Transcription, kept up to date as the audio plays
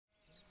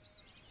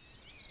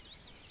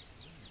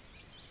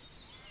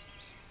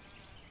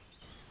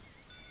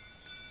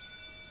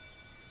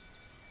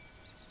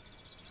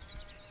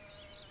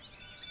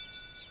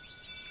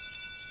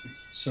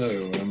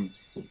So,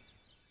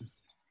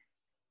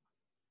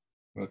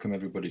 welcome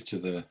everybody to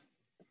the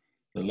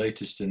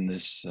latest in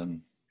this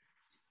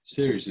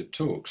series of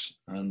talks.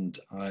 And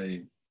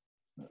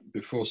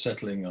before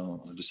settling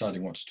on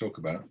deciding what to talk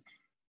about,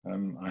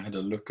 I had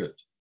a look at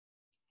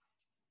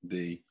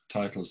the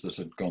titles that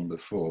had gone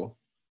before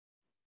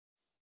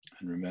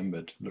and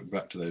looked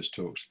back to those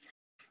talks.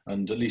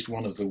 And at least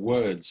one of the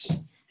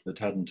words that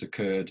hadn't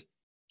occurred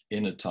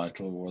in a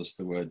title was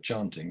the word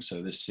chanting.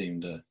 So this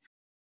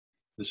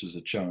was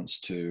a chance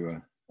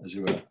to, as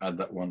it were, add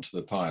that one to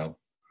the pile,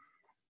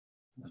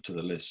 to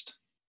the list.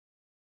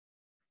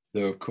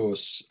 Though, of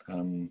course,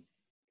 in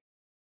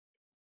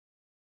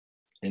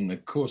the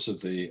course of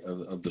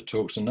the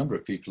talks, a number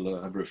of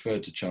people have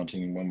referred to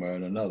chanting in one way or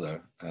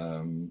another.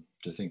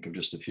 To think of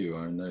just a few,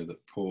 I know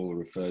that Paul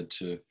referred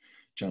to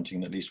chanting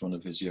in at least one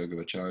of his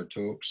Yoga-Vachara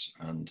talks,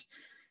 and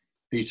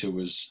Peter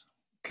was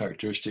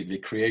characteristically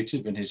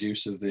creative in his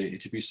use of the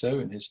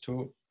Itipiso in his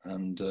talk,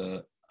 and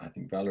I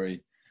think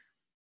Valerie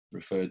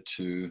referred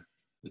to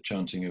the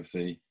chanting of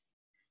the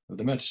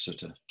Metta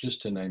Sutta,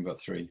 just to name but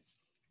three.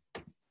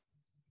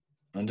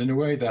 And in a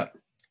way that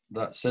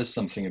says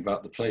something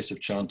about the place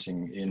of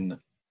chanting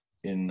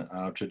in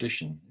our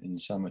tradition, in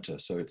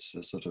Samatha. So it's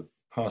a sort of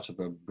part of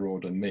a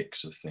broader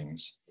mix of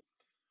things,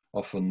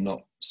 often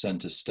not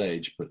center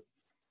stage, but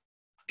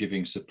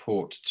giving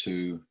support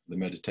to the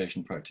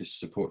meditation practice,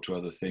 support to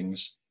other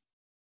things,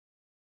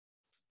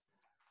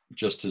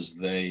 just as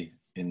they,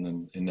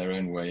 in their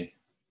own way,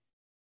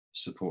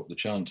 support the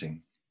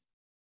chanting.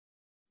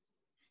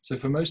 So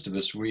for most of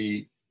us,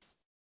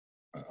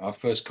 our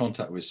first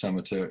contact with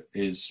Samatha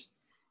is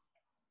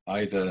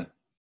either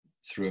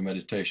through a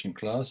meditation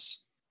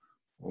class,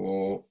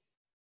 or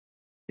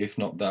if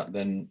not that,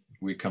 then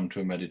we come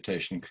to a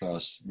meditation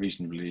class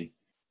reasonably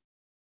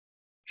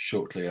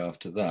shortly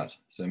after that.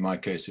 So in my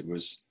case, it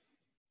was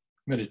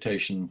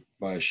meditation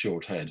by a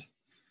short head,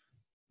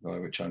 by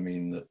which I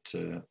mean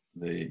that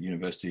the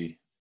University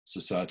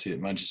Society at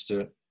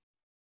Manchester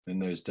in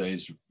those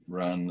days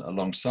ran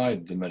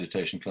alongside the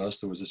meditation class.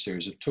 There was a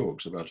series of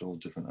talks about all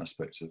different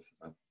aspects of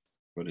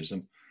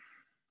Buddhism.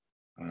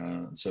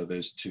 So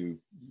those two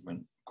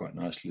went quite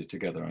nicely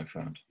together, I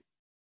found.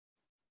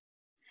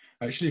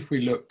 Actually, if we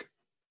look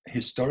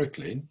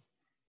historically,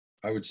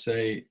 I would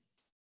say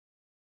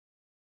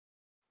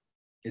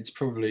it's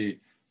probably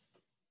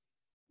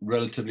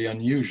relatively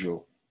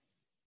unusual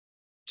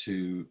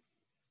to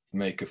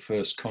make a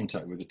first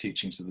contact with the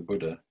teachings of the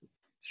Buddha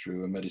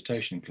through a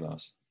meditation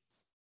class.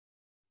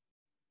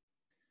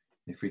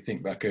 If we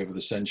think back over the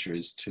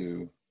centuries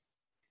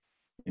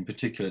in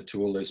particular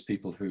to all those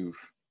people who've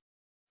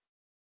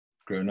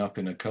grown up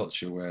in a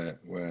culture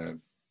where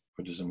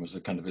Buddhism was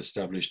a kind of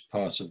established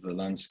part of the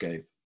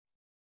landscape,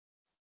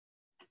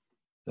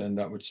 then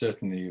that would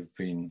certainly have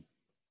been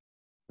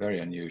very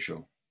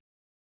unusual.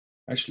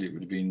 Actually, it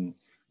would have been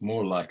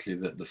more likely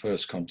that the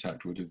first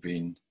contact would have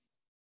been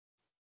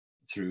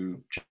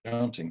through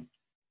chanting.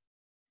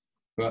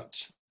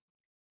 But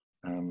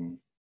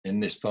in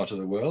this part of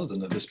the world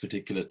and at this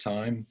particular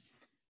time,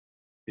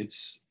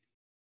 it's,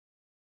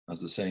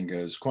 as the saying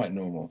goes, quite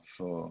normal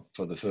for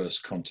the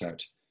first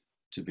contact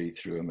to be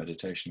through a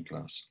meditation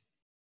class.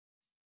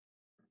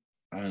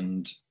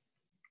 And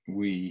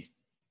we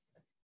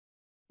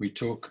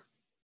talk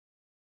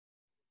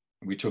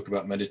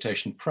about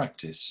meditation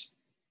practice.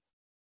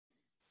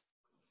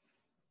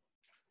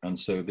 And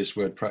so this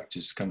word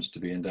practice comes to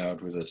be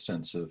endowed with a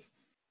sense of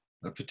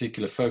a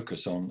particular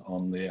focus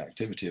on the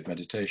activity of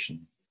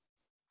meditation.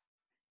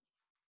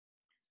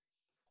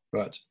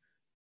 But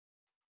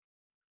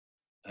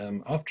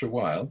after a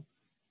while,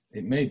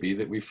 it may be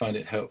that we find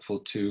it helpful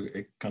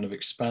to kind of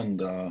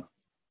expand our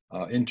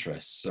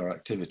interests, our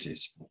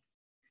activities.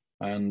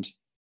 And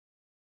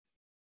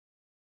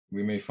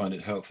we may find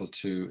it helpful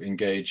to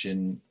engage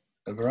in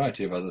a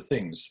variety of other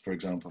things. For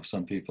example, for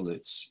some people,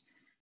 it's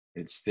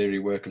theory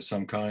work of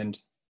some kind,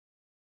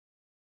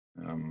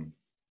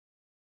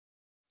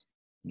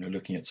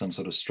 looking at some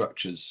sort of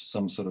structures,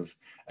 some sort of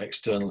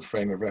external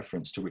frame of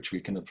reference to which we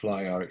can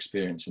apply our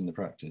experience in the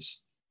practice,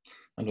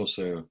 and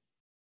also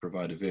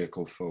provide a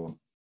vehicle for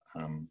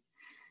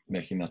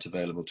making that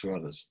available to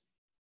others.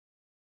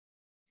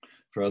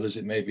 For others,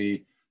 it may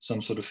be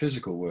some sort of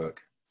physical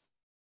work,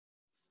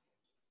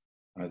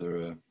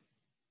 either a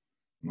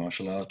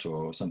martial art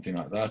or something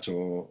like that,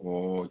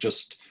 or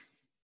just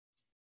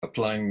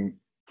applying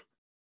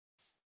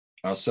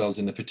ourselves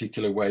in a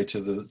particular way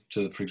to,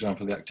 for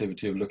example, the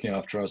activity of looking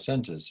after our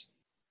centers.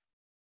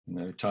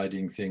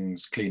 Tidying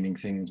things, cleaning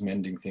things,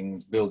 mending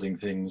things, building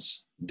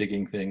things,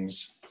 digging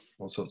things,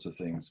 all sorts of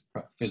things,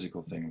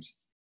 physical things.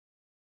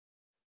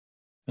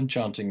 And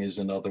chanting is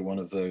another one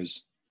of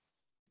those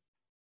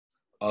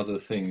other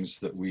things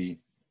that we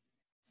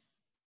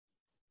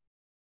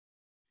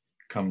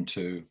come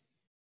to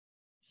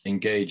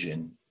engage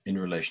in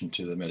relation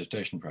to the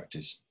meditation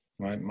practice.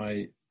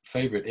 My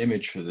favorite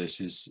image for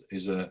this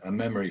is a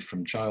memory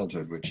from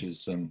childhood, which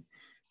is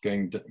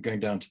going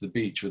down to the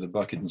beach with a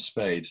bucket and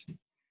spade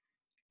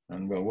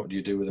And well, what do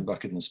you do with a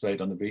bucket and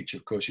spade on the beach?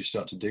 Of course, you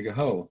start to dig a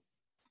hole.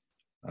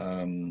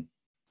 And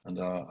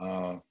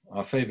our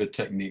favorite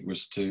technique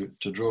was to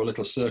draw a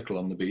little circle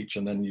on the beach,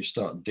 and then you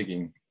start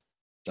digging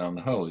down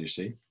the hole, you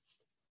see.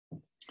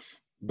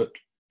 But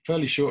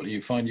fairly shortly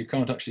you find you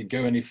can't actually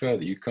go any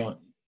further. You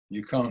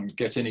can't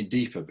get any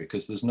deeper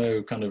because there's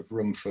no kind of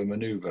room for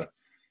maneuver.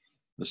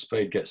 The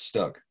spade gets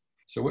stuck.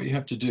 So what you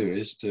have to do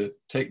is to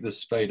take the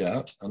spade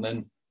out and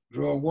then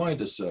draw a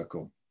wider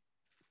circle,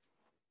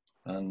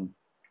 and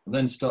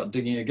then start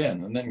digging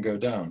again, and then go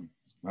down.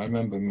 I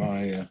remember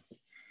my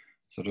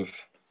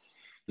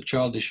the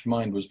childish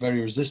mind was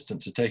very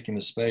resistant to taking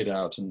the spade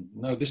out, and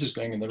no, this is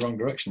going in the wrong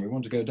direction. We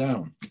want to go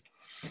down.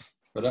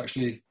 But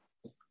actually,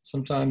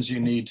 sometimes you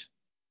need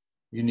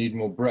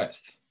more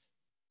breadth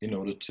in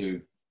order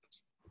to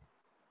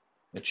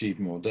achieve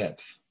more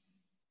depth.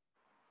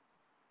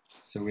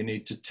 So we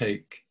need to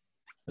take,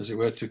 as it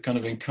were, to kind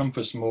of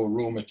encompass more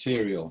raw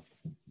material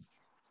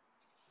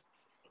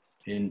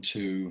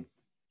into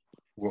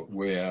what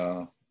we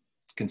are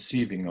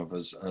conceiving of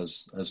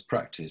as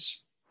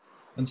practice.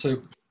 And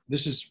so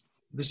this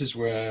is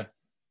where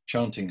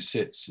chanting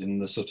sits in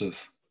the sort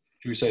of,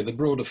 should we say, the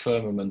broader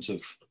firmament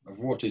of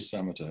what is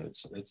samatha.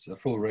 It's a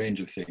full range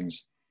of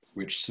things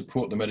which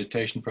support the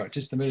meditation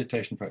practice. The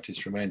meditation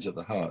practice remains at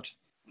the heart,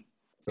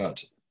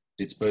 but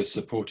it's both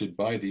supported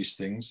by these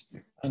things,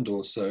 and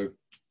also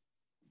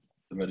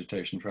the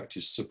meditation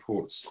practice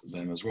supports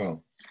them as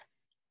well.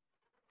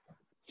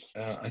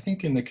 I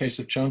think in the case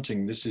of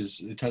chanting,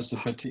 it has a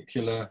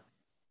particular,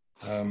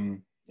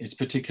 it's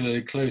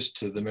particularly close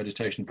to the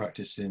meditation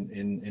practice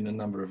in a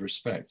number of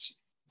respects.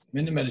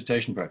 In the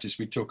meditation practice,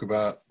 we talk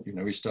about,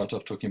 we start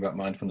off talking about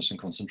mindfulness and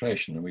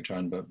concentration, and we try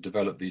and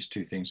develop these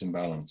two things in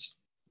balance.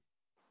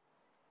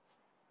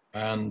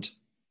 And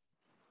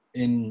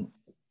in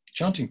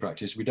chanting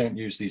practice, we don't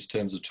use these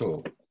terms at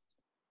all.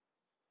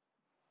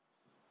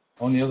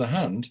 On the other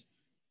hand,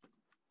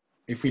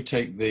 if we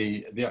take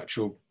the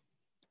actual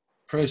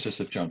process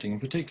of chanting, and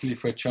particularly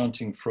if we're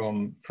chanting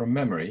from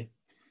memory,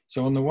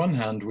 so on the one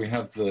hand, we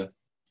have the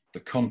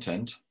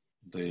content,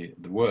 the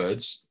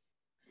words,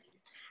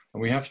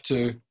 and we have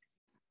to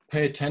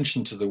pay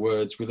attention to the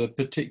words with a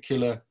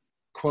particular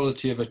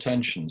quality of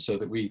attention, so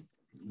that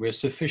we're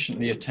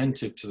sufficiently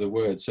attentive to the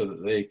words so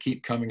that they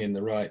keep coming in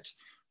the right,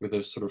 with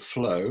a sort of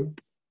flow.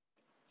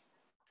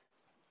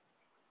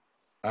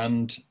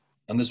 And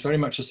there's very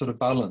much a sort of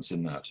balance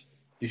in that.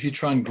 If you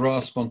try and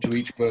grasp onto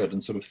each word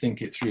and sort of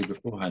think it through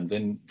beforehand,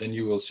 then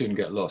you will soon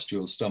get lost, you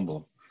will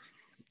stumble.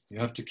 You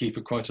have to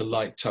keep quite a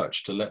light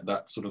touch to let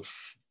that sort of,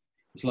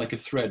 it's like a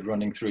thread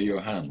running through your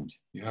hand.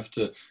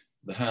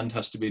 The hand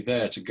has to be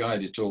there to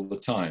guide it all the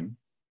time.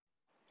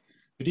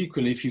 But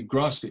equally, if you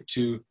grasp it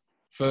too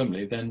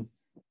firmly, then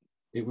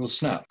it will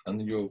snap and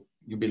then you'll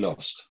be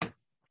lost.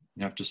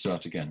 You have to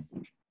start again.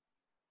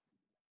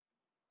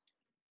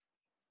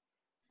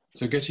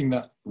 So getting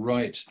that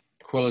right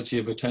quality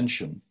of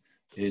attention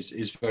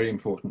is very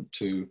important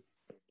to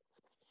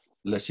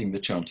letting the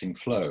chanting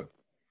flow.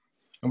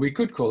 And we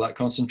could call that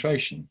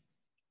concentration,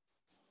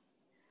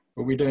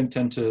 but we don't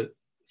tend to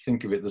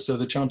think of it. So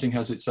the chanting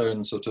has its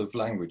own sort of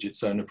language,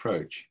 its own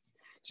approach.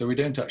 So we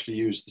don't actually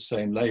use the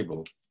same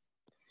label.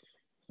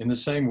 In the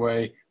same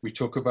way, we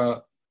talk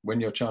about, when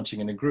you're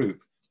chanting in a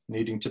group,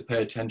 needing to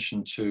pay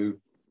attention to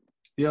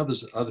the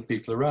other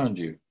people around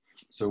you.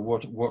 So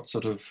what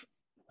sort of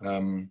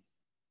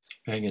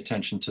paying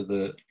attention to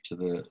the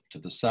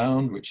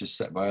sound, which is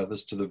set by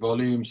others, to the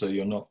volume, so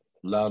you're not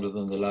louder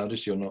than the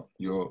loudest, you're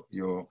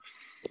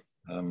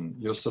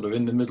sort of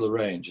in the middle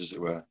range, as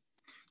it were.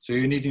 So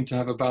you're needing to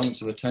have a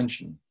balance of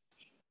attention.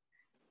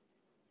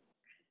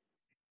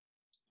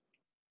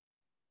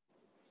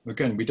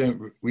 Again, we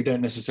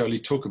don't necessarily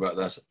talk about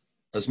that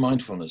as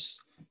mindfulness,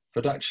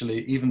 but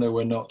actually, even though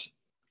we're not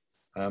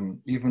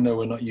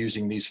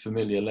using these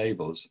familiar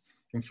labels,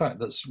 in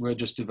fact, we're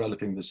just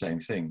developing the same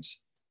things.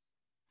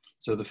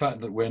 So the fact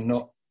that we're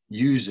not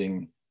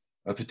using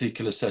a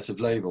particular set of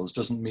labels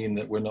doesn't mean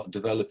that we're not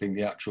developing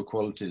the actual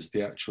qualities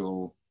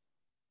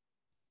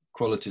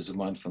of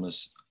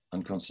mindfulness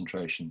and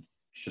concentration,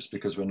 just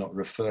because we're not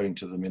referring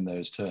to them in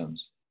those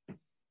terms.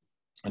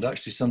 And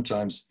actually,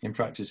 sometimes in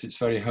practice, it's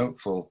very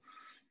helpful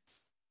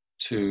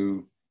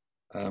to,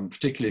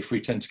 particularly if we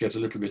tend to get a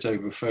little bit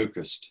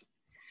over-focused,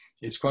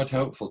 it's quite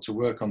helpful to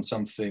work on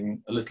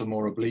something a little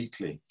more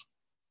obliquely,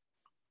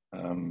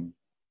 a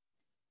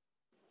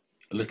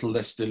little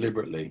less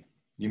deliberately.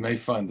 You may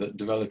find that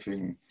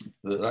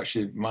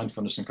actually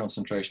mindfulness and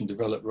concentration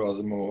develop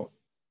rather more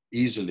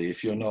easily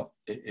if you're not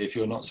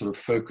sort of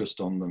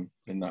focused on them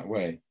in that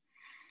way.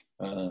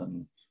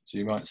 So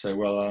you might say,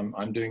 well,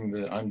 I'm doing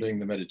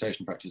the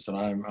meditation practice, and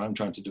I'm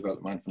trying to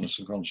develop mindfulness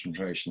and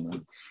concentration.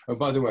 And, oh,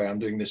 by the way, I'm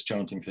doing this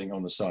chanting thing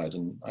on the side,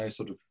 and I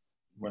sort of,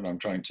 when I'm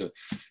trying to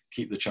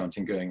keep the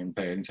chanting going and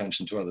pay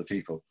attention to other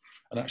people.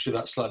 And actually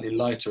that slightly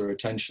lighter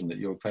attention that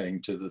you're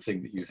paying to the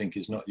thing that you think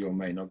is not your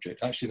main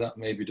object, actually that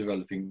may be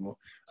developing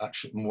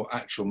more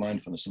actual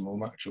mindfulness and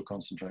more actual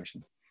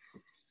concentration.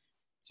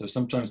 So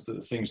sometimes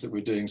the things that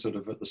we're doing sort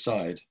of at the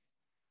side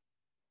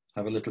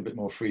have a little bit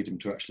more freedom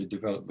to actually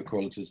develop the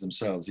qualities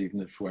themselves,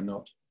 even if we're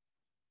not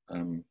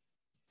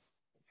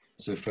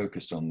so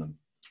focused on them.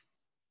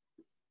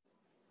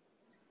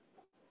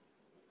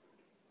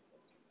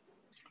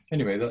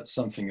 Anyway, that's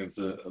something of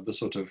the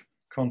sort of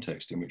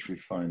context in which we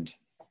find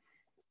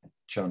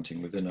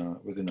chanting within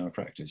our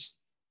practice,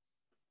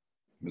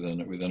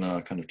 within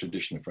our kind of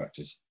tradition of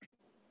practice.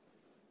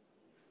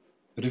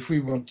 But if we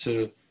want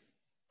to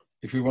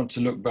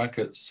look back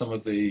at some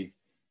of the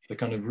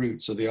kind of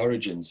roots or the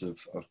origins of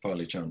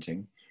Pali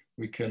chanting,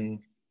 we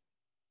can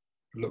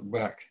look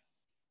back.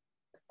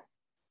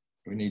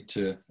 We need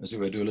to, as it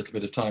were, do a little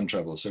bit of time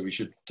travel. So we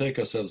should take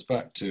ourselves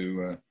back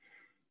to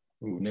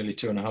nearly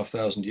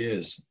 2,500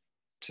 years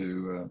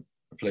to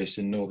a place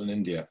in northern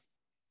India.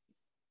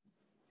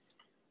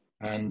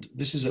 And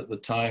this is at the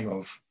time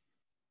of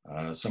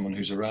someone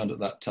who's around at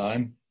that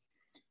time,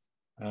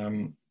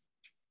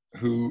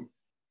 who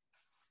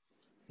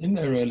in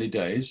their early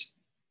days,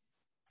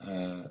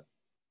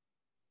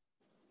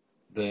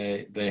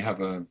 they have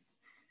a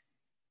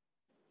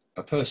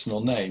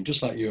personal name,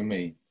 just like you and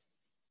me.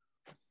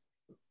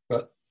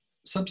 But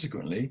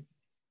subsequently,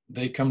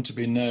 they come to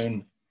be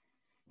known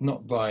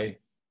not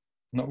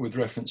with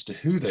reference to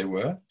who they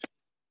were,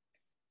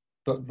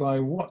 but by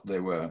what they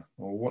were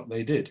or what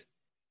they did.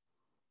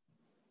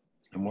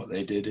 And what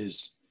they did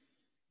is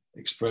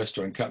expressed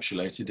or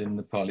encapsulated in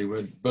the Pali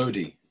word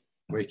bodhi,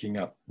 waking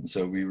up. And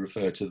so we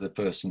refer to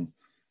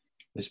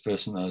this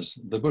person as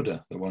the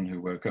Buddha, the one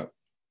who woke up.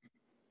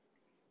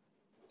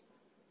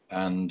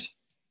 And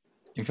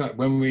in fact,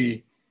 when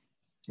we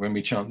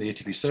chant the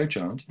Itipiso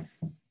chant,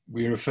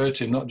 we refer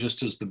to him not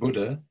just as the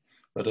Buddha,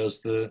 but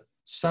as the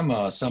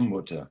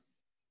Sambuddha,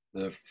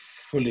 the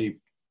fully,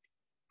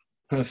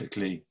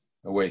 perfectly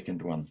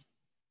awakened one.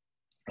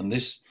 And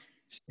this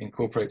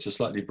incorporates a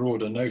slightly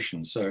broader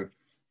notion. So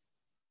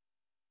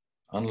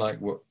unlike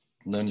what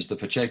known as the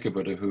Pacceka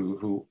Buddha,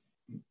 who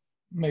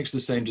makes the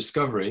same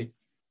discovery,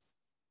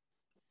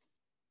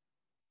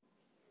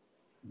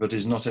 but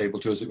is not able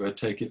to, as it were,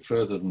 take it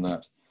further than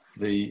that,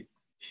 the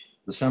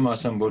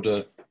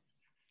Sambuddha,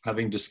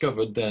 having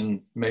discovered,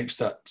 then makes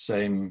that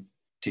same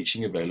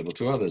teaching available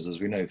to others, as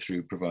we know,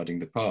 through providing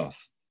the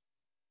path.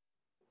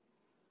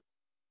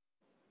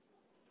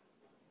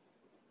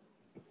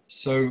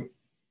 So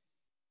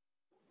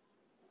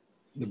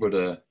the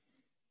Buddha,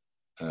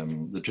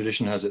 the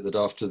tradition has it that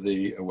after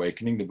the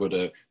awakening, the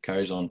Buddha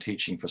carries on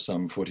teaching for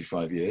some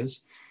 45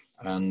 years.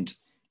 And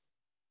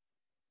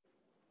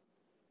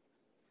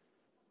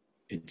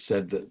it's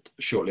said that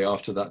shortly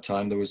after that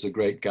time, there was a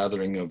great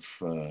gathering of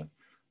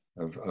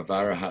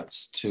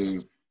arahats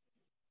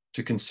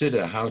to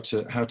consider how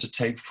to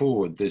take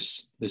forward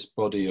this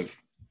body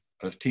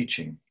of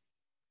teaching.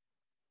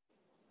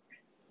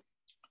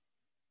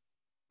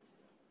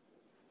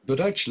 But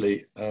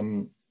actually,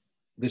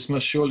 this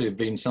must surely have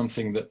been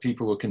something that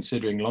people were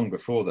considering long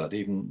before that,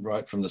 even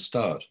right from the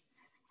start.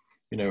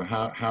 You know,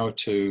 how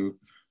to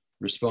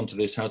respond to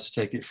this, how to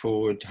take it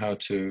forward, how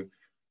to,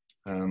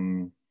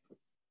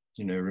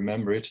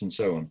 remember it, and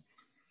so on.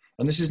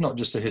 And this is not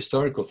just a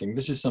historical thing.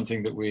 This is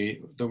something that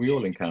we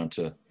all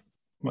encounter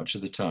much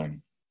of the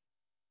time.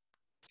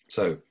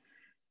 So,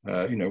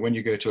 when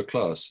you go to a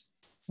class,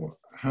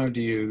 how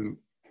do you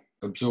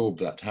absorb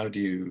that? How do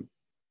you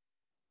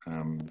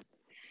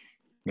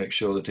make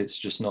sure that it's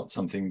just not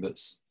something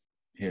that's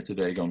here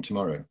today, gone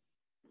tomorrow?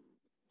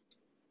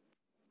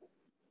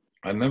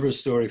 I remember a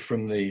story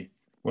from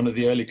one of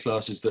the early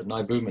classes that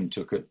Nai Booman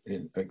took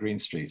at Green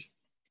Street.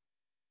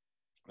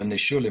 And there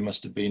surely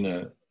must have been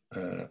a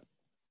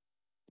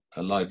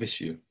live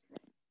issue.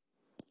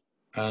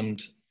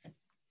 And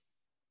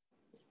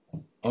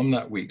on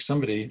that week,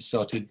 somebody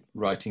started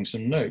writing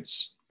some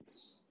notes.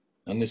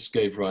 And this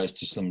gave rise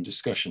to some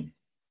discussion.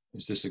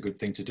 Is this a good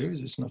thing to do?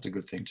 Is this not a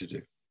good thing to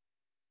do?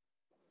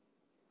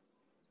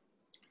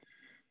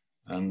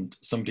 And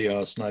somebody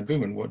asked Nai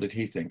Booman, what did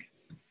he think?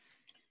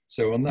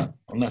 So on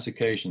that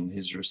occasion,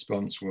 his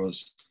response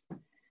was,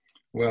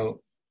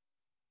 well,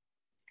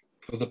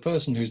 for the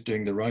person who's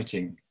doing the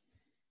writing,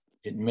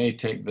 it may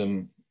take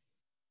them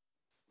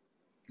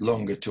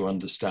longer to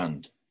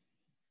understand.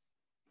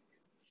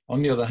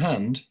 On the other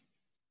hand,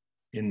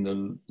 in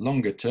the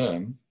longer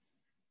term,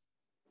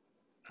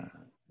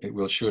 it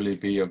will surely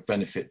be of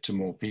benefit to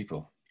more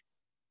people.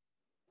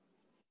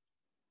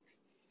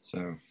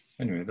 So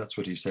anyway, that's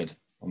what he said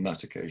on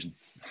that occasion.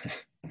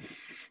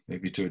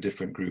 Maybe to a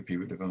different group, he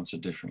would have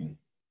answered differently.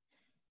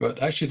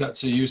 But actually,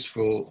 that's a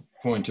useful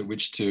point at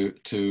which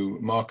to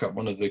mark up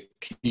one of the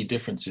key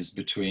differences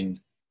between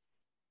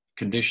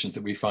conditions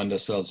that we find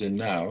ourselves in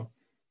now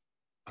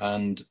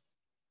and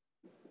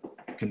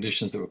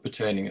conditions that were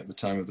pertaining at the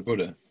time of the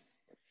Buddha.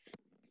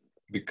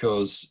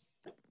 Because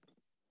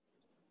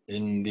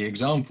in the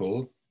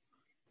example,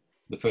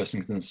 the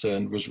person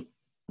concerned was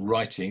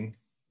writing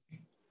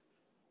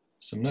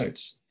some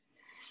notes.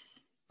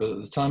 But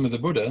at the time of the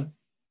Buddha,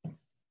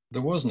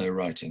 there was no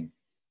writing.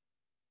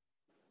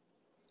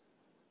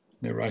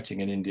 No writing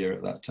in India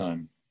at that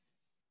time.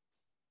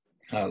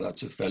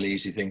 That's a fairly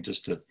easy thing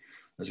just to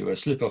as it were,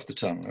 slip off the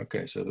tongue.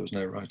 Okay, so there was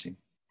no writing.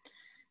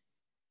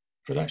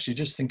 But actually,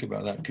 just think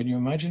about that. Can you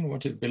imagine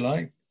what it'd be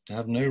like to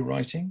have no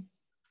writing?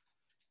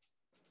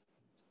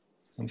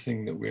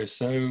 Something that we're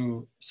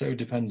so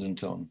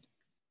dependent on.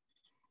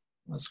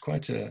 That's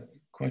quite a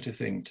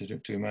thing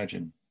to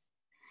imagine.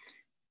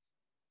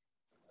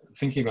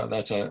 Thinking about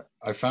that,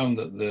 I found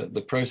that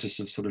the process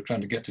of sort of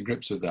trying to get to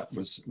grips with that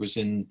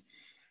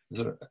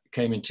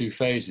came in two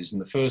phases.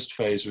 And the first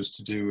phase was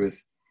to do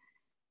with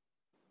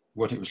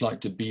what it was like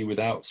to be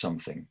without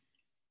something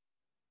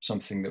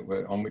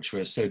that on which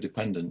we're so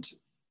dependent.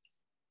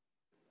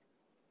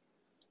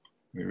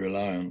 We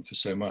rely on for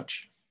so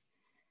much.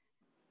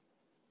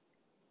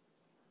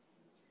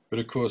 But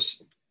of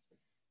course,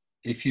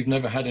 if you've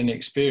never had any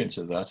experience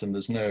of that and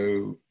there's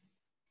no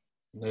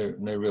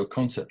real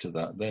concept of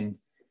that, then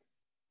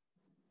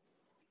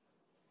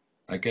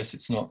I guess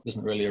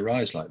doesn't really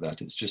arise like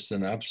that. It's just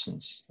an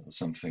absence of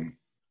something.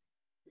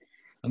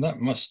 And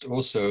that must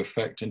also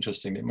affect,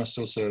 interestingly, it must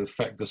also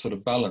affect the sort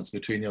of balance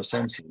between your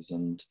senses.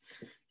 And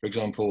for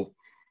example,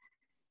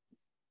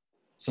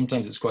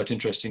 sometimes it's quite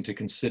interesting to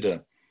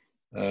consider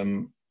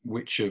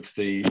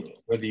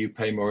whether you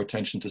pay more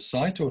attention to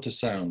sight or to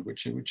sound,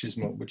 which do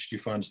you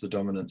find is the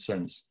dominant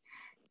sense?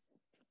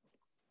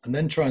 And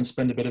then try and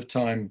spend a bit of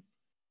time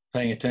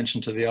paying attention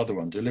to the other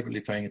one,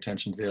 deliberately paying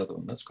attention to the other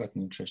one. That's quite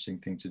an interesting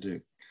thing to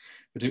do.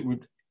 But it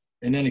would,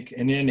 in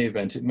any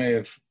event, it may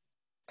have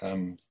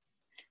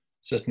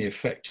certainly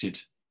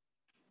affected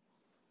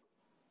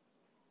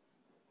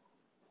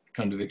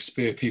kind of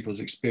people's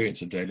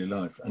experience of daily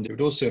life. And it would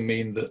also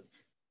mean that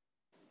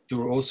there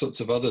were all sorts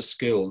of other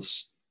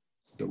skills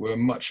that were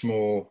much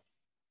more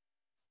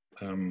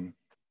sort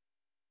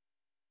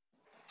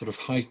of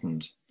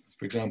heightened.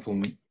 For example,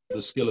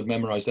 the skill of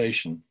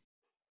memorization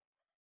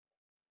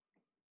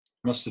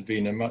must have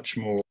been a much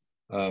more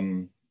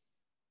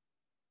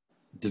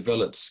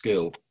developed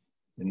skill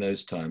in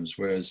those times,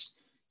 whereas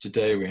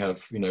today we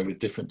have, with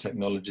different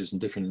technologies and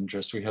different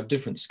interests, we have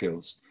different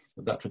skills,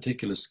 but that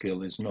particular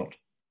skill is not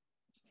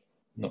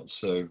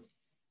so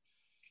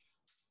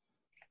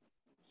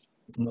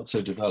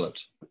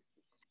developed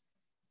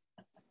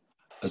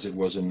as it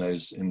was it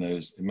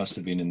must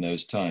have been in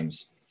those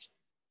times.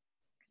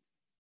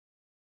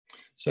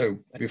 So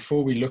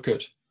before we look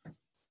at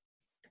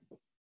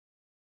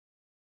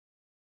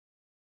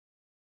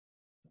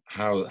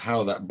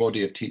how that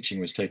body of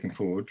teaching was taken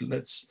forward,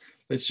 let's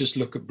just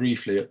look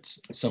briefly at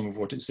some of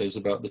what it says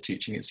about the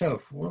teaching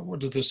itself. What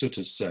do the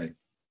suttas say?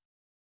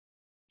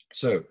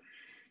 So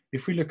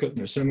if we look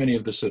at so many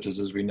of the suttas,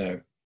 as we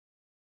know,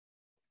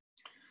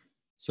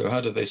 so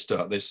how do they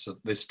start?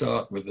 They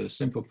start with a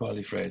simple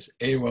Pali phrase,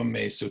 evam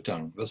me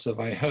sutang. Thus have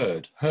I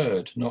heard,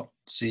 not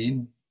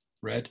seen,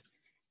 read,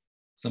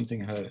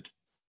 something heard.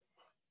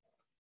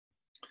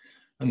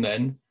 And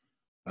then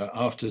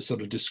after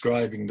sort of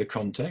describing the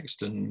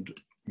context and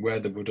where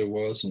the Buddha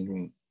was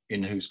and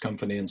in whose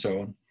company and so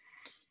on,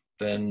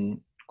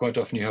 then quite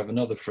often you have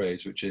another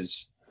phrase, which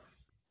is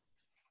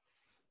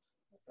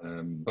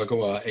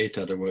Bhagava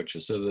etada virtue.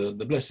 So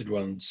the Blessed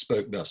One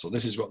spoke thus, or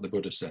this is what the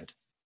Buddha said.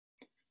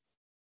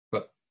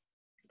 But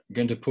I'm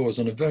going to pause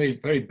on a very,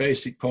 very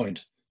basic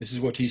point. This is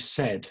what he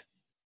said.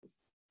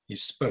 He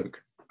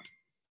spoke.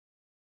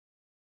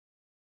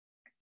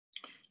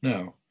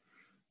 Now,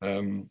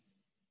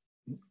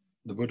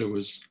 the Buddha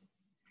was,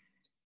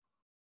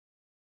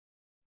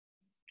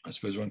 I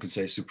suppose one could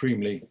say,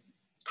 supremely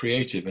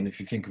creative. And if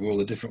you think of all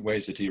the different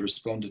ways that he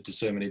responded to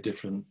so many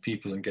different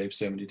people and gave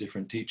so many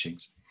different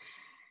teachings.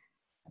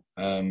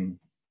 And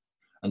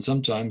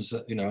sometimes,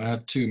 I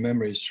have two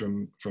memories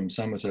from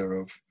Samatha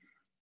of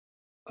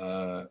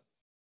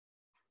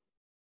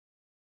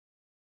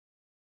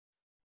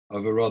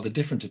a rather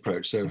different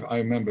approach. So I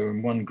remember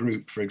in one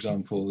group, for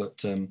example,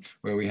 that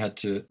where we had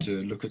to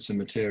look at some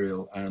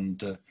material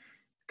and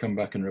come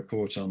back and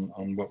report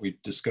on what we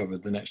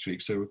discovered the next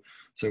week. So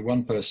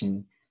one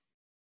person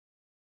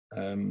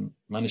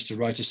managed to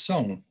write a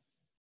song.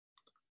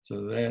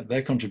 So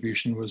their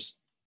contribution was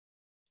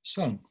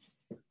sung.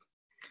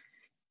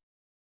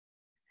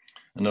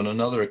 And on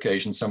another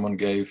occasion, someone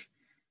gave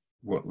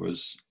what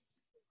was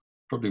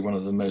probably one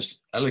of the most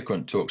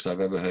eloquent talks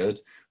I've ever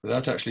heard,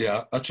 without actually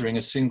uttering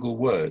a single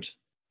word,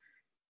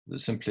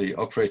 simply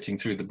operating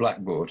through the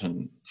blackboard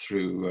and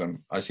through,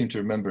 I seem to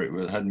remember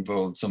it had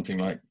involved something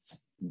like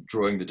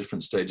drawing the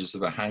different stages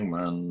of a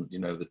hangman,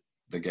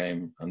 the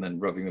game, and then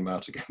rubbing them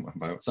out again one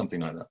by one, something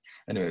like that.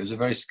 Anyway, it was a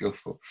very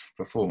skillful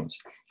performance.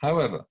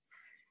 However,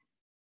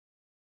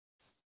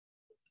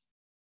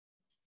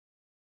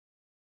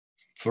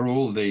 for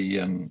all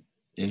the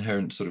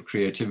inherent sort of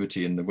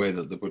creativity in the way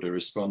that the Buddha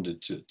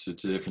responded to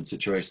different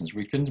situations,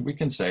 we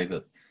can say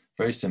that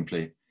very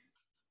simply,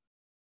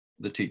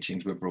 the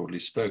teachings were broadly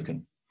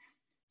spoken.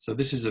 So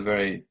this is a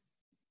very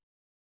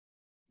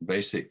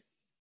basic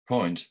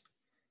point,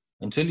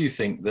 until you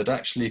think that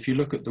actually, if you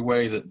look at the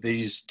way that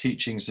these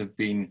teachings have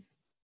been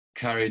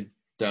carried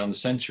down the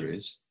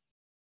centuries,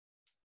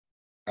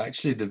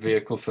 actually the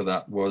vehicle for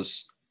that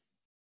was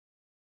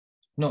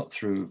not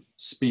through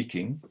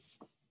speaking,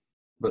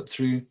 but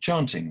through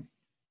chanting.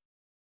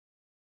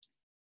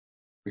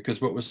 Because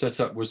what was set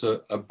up was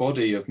a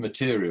body of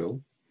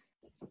material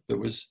that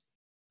was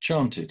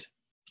chanted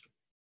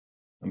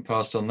and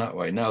passed on that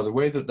way. Now, the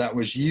way that that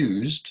was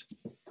used,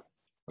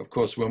 of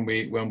course, when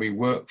we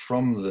work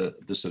from the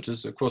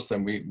suttas, of course,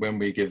 then when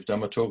we give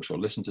Dhamma talks or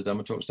listen to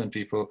Dhamma talks, then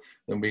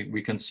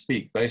we can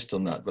speak based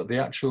on that. But the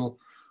actual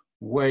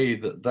way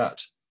that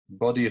that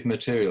body of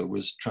material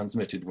was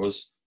transmitted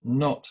was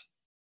not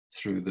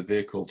through the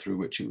vehicle through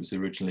which it was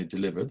originally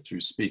delivered,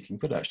 through speaking,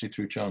 but actually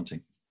through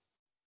chanting.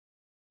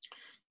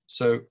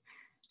 So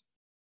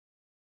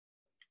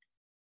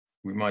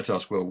we might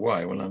ask, well,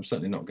 why? Well, I'm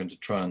certainly not going to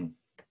try and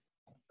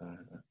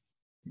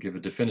give a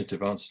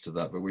definitive answer to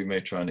that, but we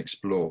may try and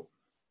explore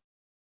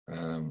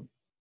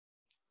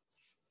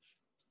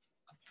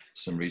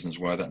some reasons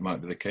why that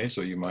might be the case,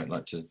 or you might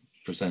like to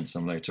present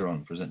some later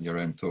on, present your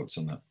own thoughts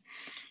on that.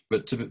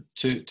 But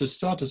to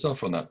start us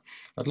off on that,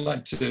 I'd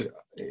like to,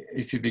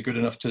 if you'd be good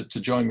enough to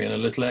join me in a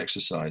little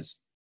exercise.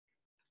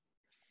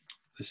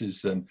 This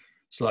is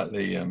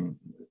slightly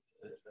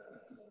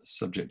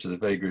subject to the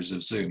vagaries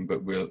of Zoom,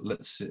 but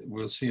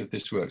we'll see if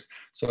this works.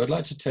 So I'd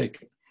like to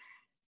take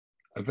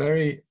a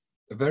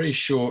very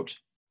short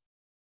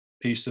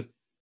piece of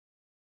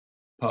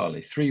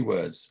Pali, 3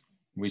 words.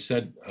 We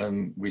said how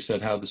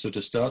the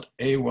sutta start.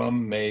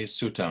 Evam me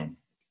sutang.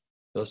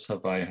 Thus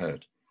have I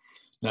heard.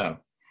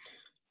 Now,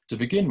 to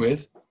begin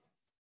with,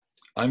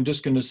 I'm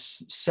just going to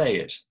say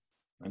it.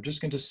 I'm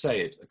just going to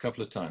say it a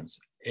couple of times.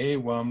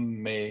 Evam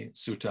me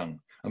sutang.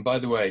 And by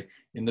the way,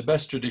 in the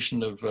best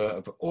tradition of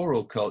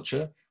oral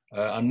culture,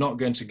 I'm not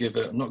going to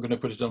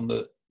put it on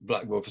the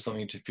blackboard for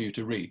something for you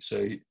to read.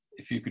 So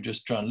if you could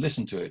just try and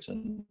listen to it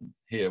and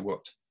hear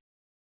what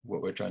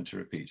we're trying to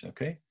repeat,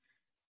 okay?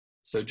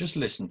 So just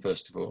listen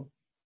first of all.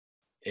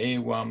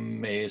 Evam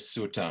me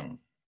sutang.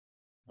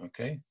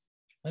 Okay?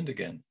 And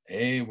again.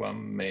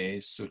 Evam me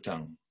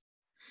sutang.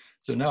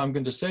 So now I'm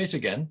going to say it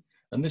again,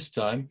 and this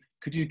time,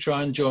 could you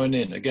try and join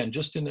in? Again,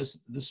 just in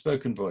the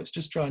spoken voice,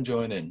 just try and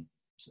join in.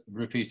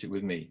 Repeat it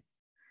with me.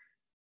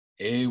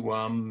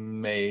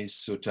 Evam me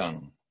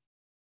sutang.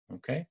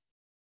 Okay?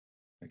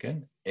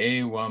 Again.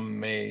 Evam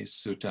me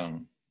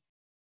sutang.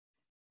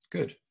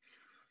 Good.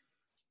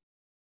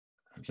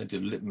 Plenty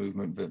of lip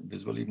movement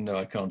visible, even though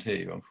I can't hear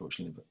you,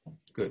 unfortunately, but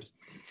good.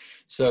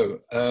 So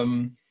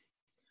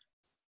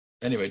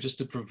anyway, just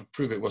to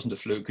prove it wasn't a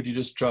fluke, could you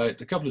just try it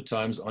a couple of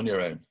times on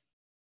your own?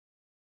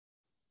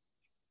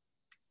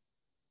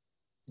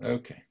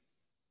 Okay.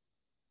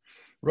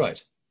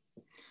 Right.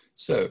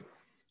 So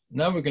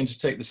now we're going to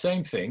take the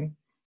same thing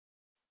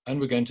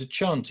and we're going to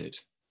chant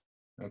it.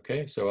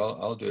 Okay, so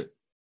I'll do it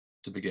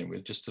to begin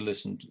with, just to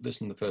listen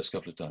the first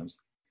couple of times.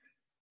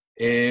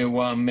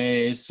 Evam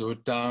me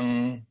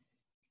sutang.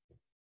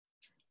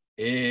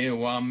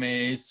 Evam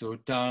me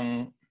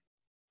sutang.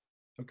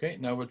 Okay,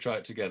 now we'll try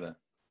it together.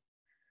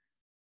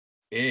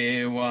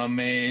 Evam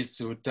me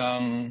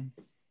sutang.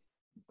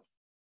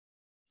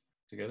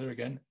 Together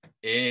again.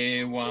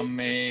 Evam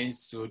me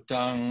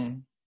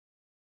sutang.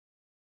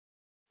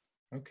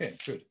 Okay,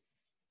 good.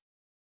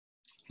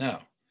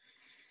 Now,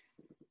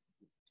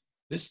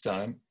 this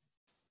time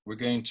we're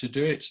going to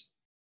do it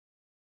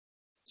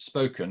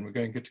spoken. We're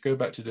going to go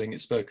back to doing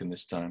it spoken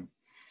this time.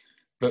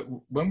 But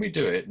when we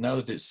do it, now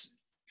that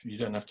you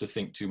don't have to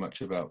think too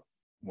much about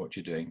what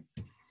you're doing,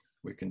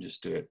 we can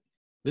just do it.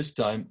 This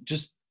time,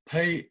 just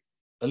pay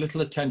a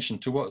little attention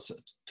to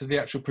the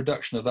actual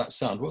production of that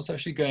sound. What's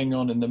actually going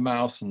on in the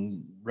mouth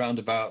and round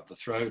about the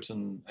throat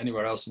and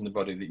anywhere else in the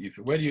body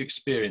where do you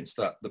experience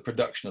the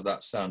production of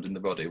that sound in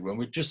the body when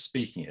we're just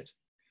speaking it?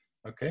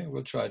 Okay,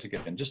 we'll try it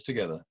again, just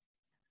together.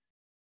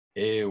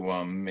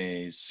 Evam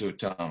me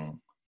sutang.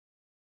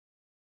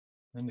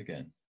 And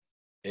again.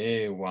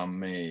 Evam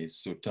me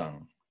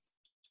sutang.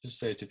 Just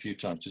say it a few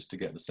times just to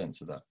get the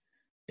sense of that.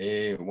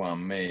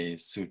 Evam me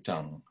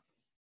sutang.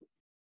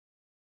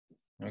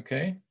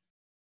 Okay?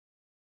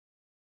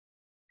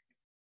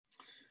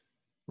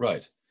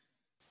 Right.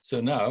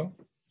 So now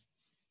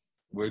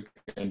we're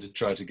going to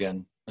try it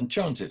again and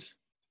chant it.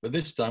 But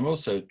this time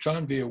also try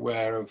and be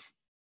aware of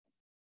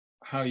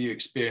how you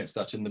experience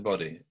that in the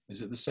body.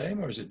 Is it the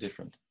same or is it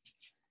different?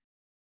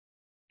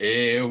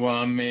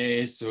 Evam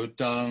me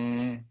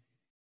sutang.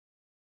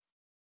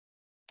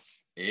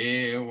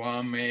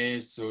 Evam me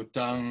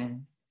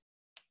sutang.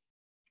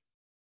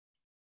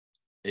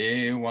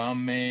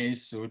 Evam me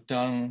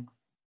sutang.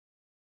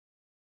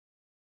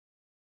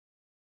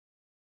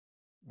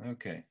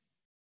 Okay.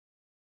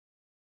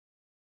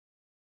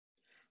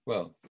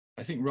 Well,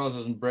 I think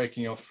rather than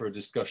breaking off for a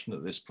discussion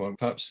at this point,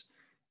 perhaps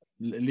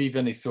leave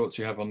any thoughts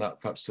you have on that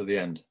perhaps to the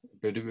end.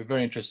 But it would be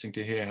very interesting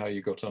to hear how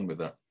you got on with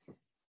that.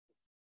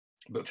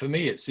 But for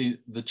me,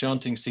 the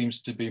chanting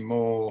seems to be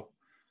more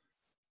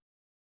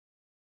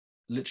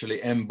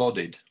literally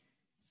embodied.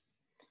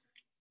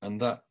 And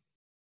that,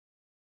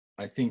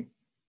 I think,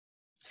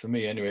 for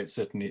me anyway, it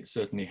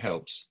certainly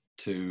helps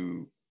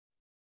to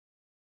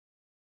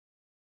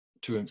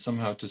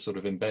somehow to sort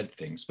of embed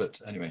things.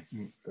 But anyway,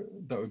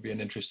 that would be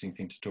an interesting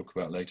thing to talk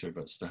about later,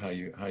 but as to how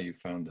you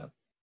found that.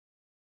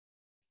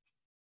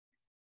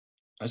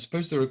 I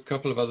suppose there are a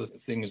couple of other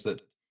things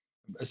that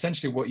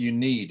essentially what you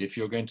need if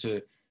you're going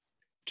to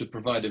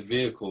provide a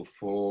vehicle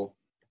for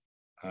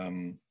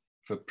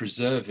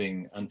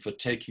preserving and for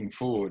taking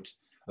forward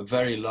a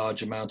very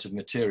large amount of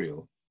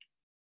material.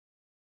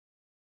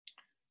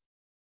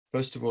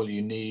 First of all,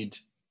 you need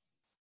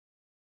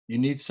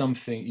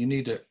something, you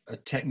need a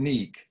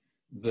technique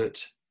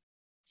that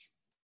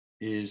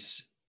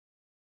is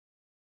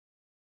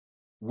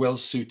well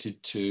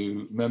suited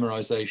to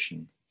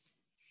memorization.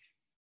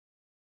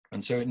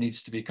 And so it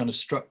needs to be kind of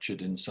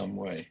structured in some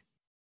way.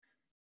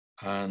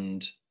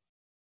 And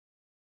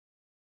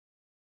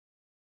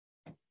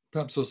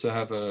perhaps also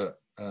have a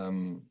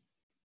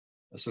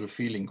sort of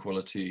feeling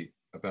quality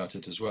about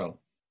it as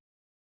well.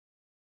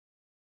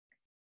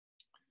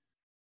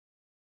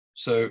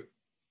 So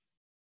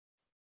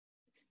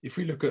if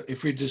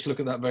we just look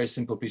at that very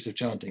simple piece of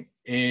chanting,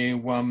 e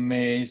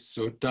wame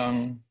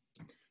sutang.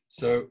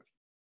 So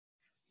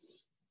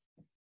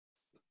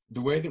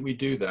the way that we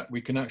do that,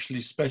 we can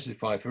actually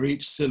specify for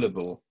each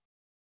syllable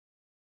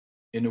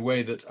in a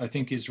way that I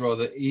think is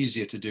rather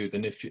easier to do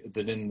than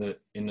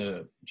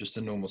in just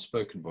a normal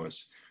spoken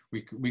voice.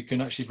 We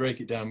can actually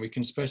break it down. We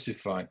can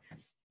specify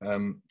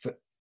for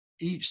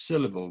each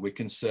syllable. We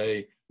can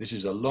say this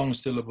is a long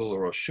syllable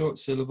or a short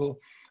syllable,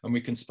 and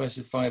we can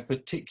specify a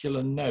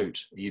particular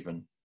note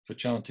even for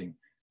chanting.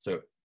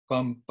 So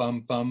bum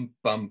bum bum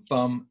bum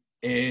bum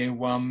e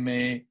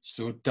wame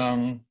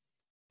sutang.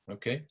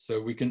 Okay, so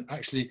we can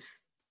actually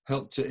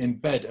help to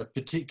embed a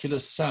particular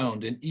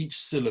sound in each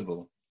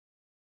syllable.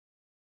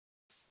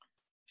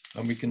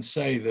 And we can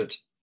say that,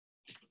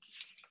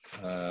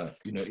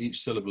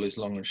 each syllable is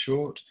long and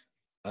short,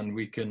 and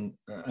we can,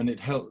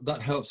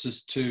 that helps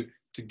us to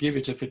give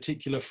it a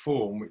particular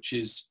form which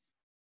is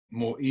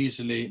more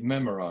easily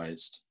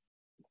memorized.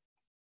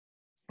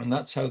 And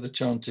that's how the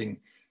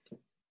chanting,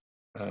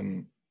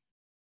 I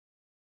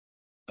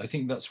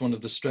think that's one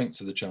of the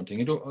strengths of the chanting.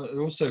 It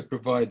also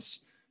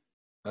provides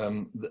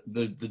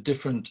the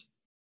different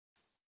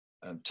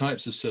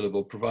types of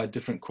syllable provide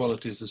different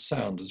qualities of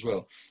sound as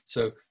well.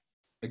 So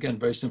again,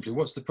 very simply,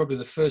 what's probably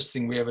the first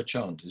thing we ever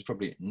chant is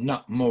probably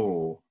nut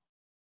mo,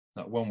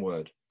 that one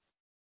word.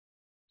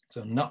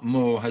 So nut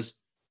mo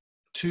has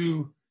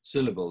two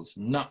syllables,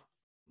 nut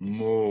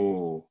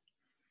mo,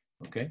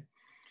 okay?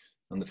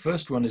 And the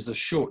first one is a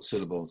short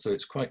syllable, so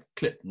it's quite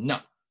clipped,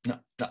 nut,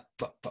 nut, nut,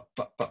 but,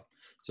 but.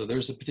 So there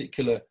is a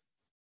particular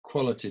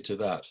quality to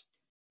that.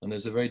 And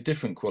there's a very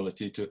different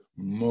quality to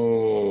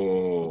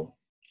mo,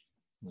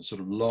 a sort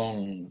of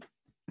long,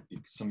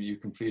 some of you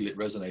can feel it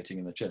resonating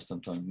in the chest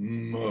sometimes,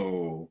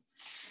 mo.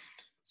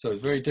 So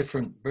very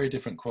different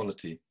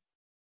quality.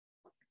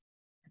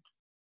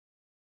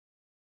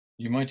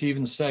 You might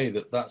even say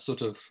that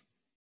sort of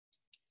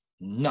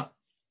nut,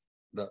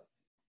 that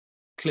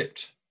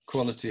clipped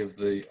quality of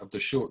the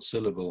short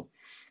syllable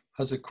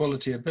has a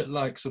quality a bit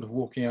like sort of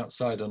walking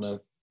outside on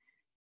a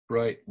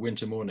bright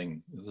winter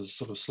morning. There's a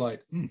sort of slight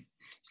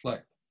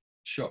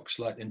shock,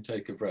 slight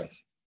intake of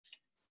breath.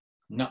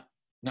 Nut,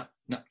 nut,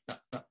 nut,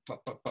 nut, nut,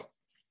 pop, pop, pop.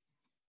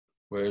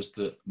 Whereas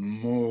the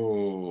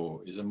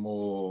mo is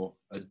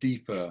a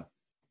deeper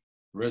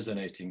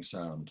resonating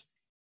sound.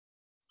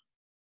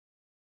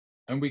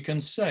 And we can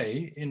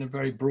say in a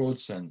very broad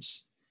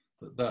sense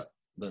that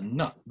the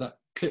nut, that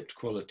clipped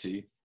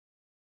quality,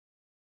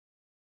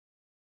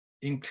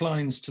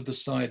 inclines to the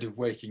side of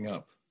waking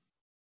up.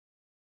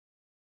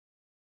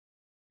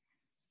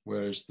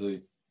 Whereas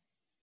the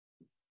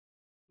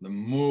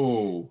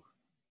mo,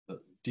 the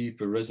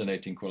deeper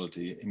resonating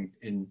quality,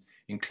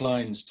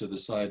 inclines to the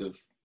side of,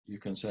 you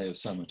can say, of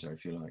samatha,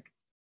 if you like.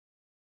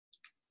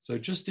 So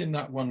just in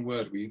that one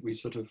word, we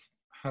sort of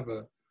have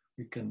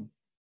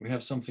we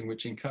have something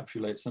which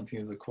encapsulates something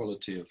of the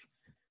quality of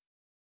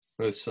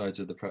both sides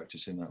of the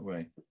practice in that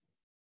way.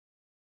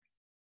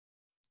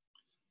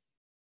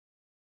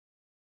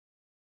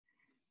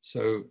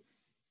 So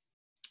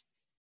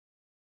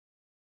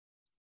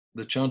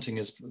the chanting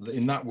is,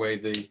 in that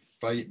way,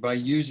 by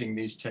using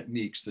these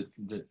techniques,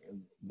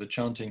 the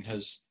chanting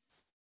has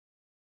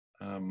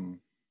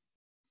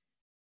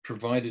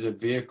provided a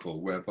vehicle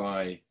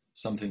whereby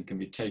something can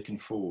be taken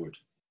forward.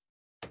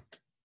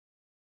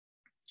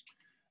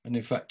 And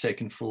in fact,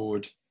 taken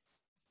forward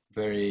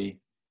very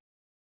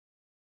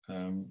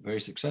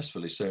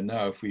successfully. So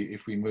now if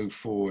we move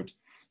forward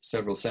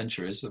several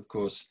centuries, of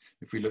course,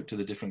 if we look to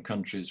the different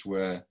countries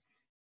where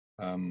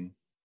the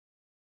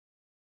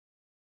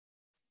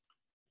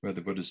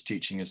Buddha's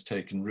teaching has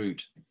taken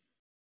root,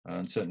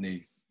 and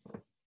certainly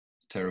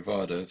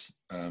Theravada,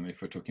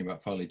 if we're talking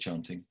about Pali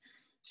chanting.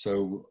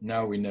 So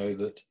now we know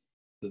that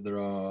there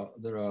are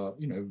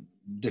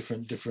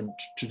different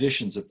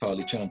traditions of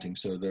Pali chanting.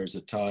 So there's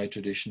a Thai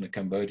tradition, a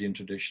Cambodian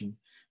tradition,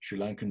 Sri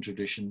Lankan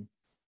tradition,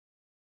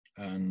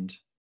 and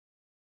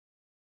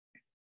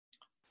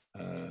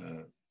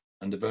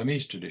a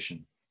Burmese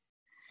tradition.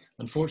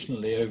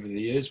 Unfortunately, over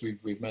the years,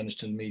 we've managed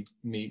to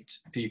meet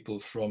people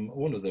from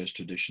all of those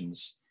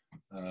traditions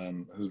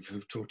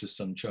who've taught us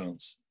some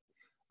chants,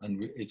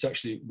 and it's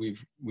actually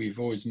we've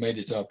always made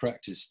it our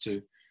practice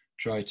to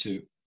try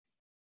to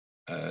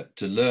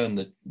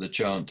learn the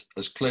chant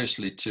as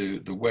closely to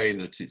the way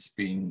that it's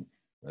been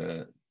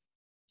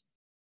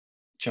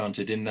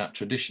chanted in that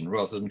tradition,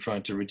 rather than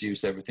trying to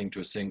reduce everything to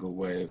a single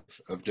way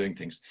of doing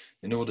things,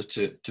 in order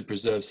to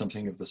preserve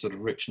something of the sort of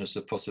richness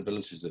of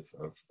possibilities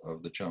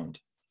of the chant.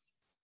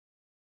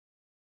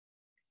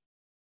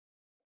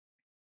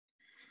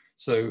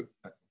 So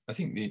I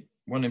think the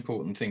one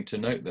important thing to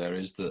note there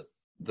is that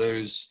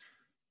those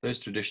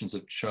traditions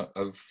of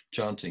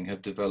chanting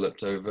have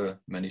developed over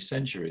many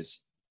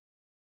centuries.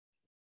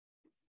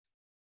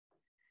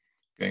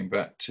 Going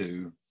back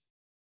to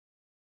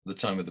the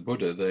time of the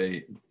Buddha,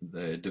 they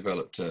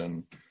developed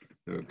there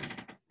were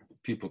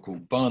people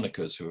called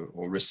Bhanakas,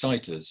 or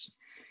reciters,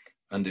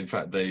 and in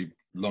fact they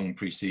long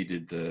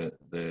preceded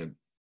the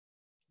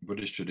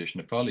Buddhist tradition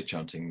of Pali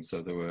chanting.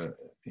 So there were,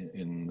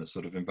 in the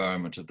sort of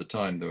environment of the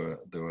time, there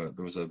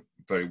was a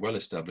very well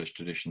established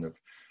tradition of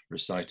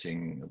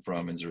reciting,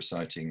 Brahmins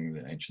reciting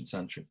the ancient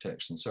Sanskrit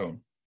texts and so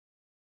on.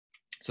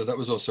 So that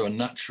was also a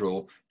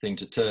natural thing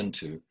to turn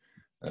to,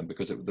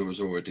 because there was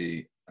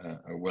already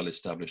a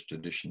well-established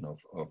tradition of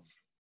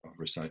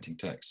reciting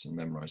texts and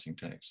memorizing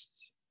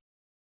texts.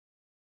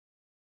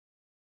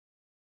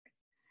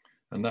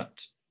 And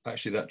that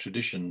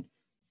tradition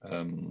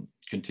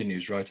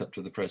continues right up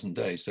to the present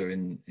day. So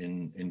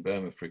in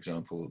Burma, for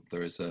example,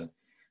 there is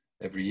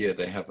every year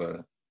they have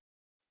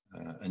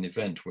an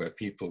event where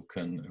people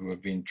who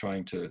have been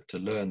trying to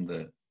learn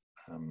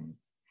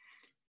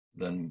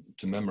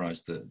to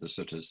memorize the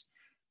suttas,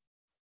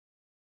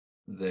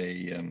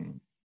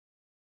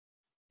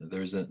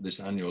 there is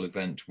this annual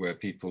event where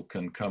people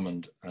can come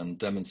and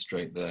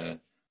demonstrate their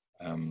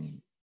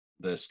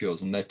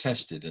skills, and they're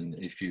tested. And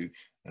if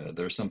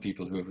there are some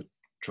people who have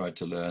tried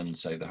to learn,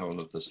 say, the whole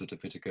of the Sutta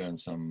Pitaka and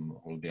some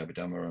all of the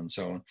Abhidhamma and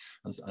so on,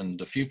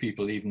 and a few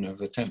people even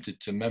have attempted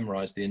to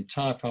memorize the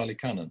entire Pali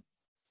Canon.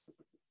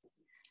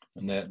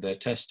 And they're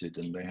tested,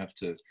 and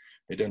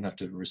they don't have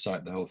to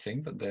recite the whole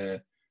thing, but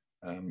they're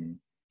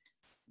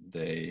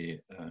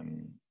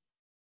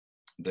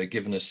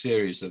given a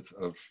series of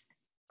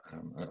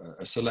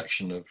a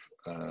selection of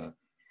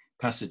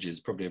passages,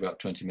 probably about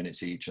 20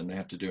 minutes each, and they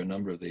have to do a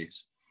number of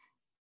these.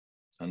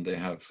 And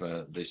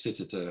they sit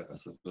at a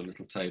sort of a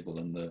little table,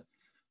 and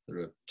there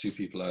are two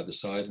people either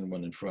side and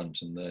one in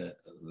front, and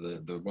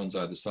the ones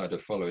either side are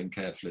following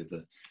carefully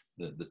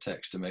the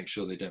text to make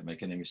sure they don't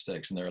make any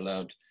mistakes. And they're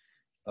allowed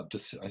up to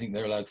I think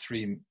they're allowed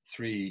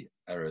three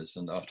errors,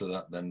 and after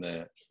that, then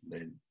they're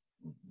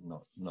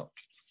not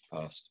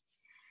passed.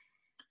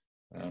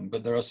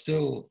 But there are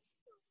still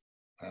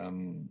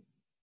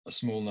a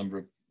small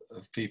number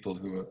of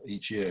people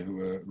each year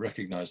who are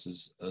recognized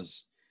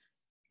as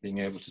being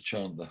able to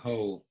chant the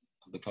whole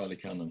of the Pali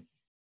Canon,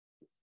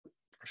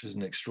 which is a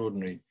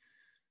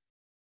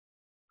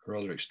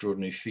rather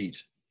extraordinary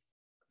feat,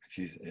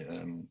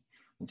 and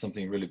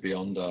something really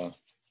beyond our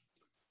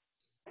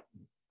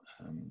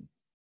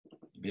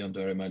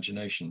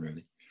imagination,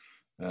 really.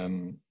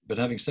 But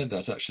having said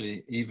that,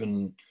 actually,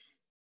 even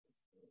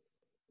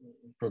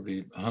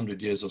probably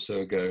 100 years or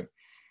so ago,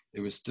 it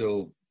was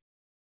still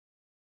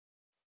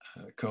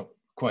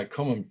quite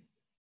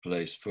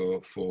commonplace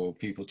for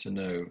people to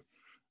know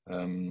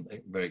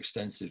very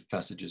extensive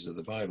passages of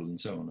the Bible and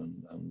so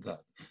on, and that.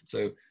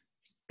 So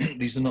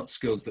these are not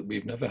skills that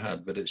we've never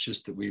had, but it's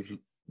just that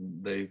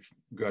they've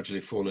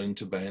gradually fallen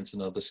into abeyance,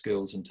 and other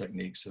skills and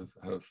techniques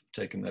have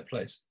taken their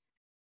place.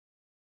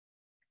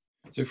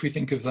 So if we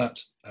think of that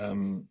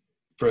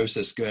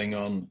process going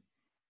on,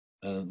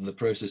 the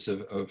process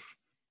of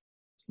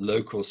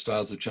local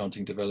styles of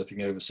chanting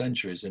developing over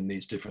centuries in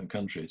these different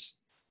countries.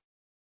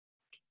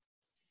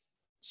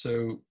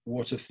 So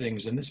what of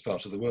things in this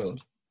part of the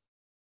world?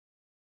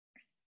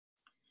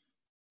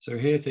 So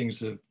here things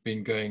have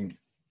been going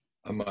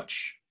a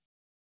much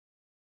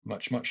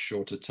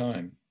shorter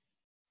time.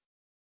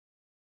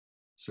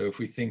 So if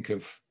we think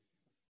of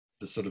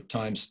the sort of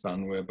time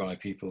span whereby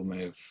people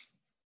may have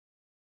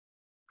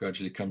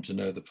gradually come to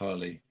know the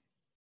Pali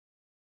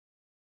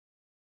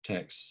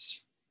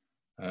texts,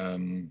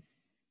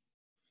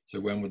 so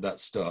when would that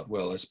start?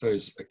 Well, I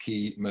suppose a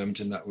key moment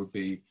in that would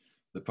be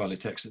the Pali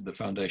text, the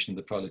foundation of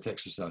the Pali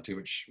Text Society,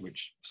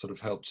 which sort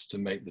of helped to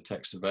make the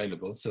text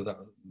available. So that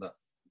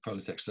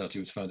Pali Text Society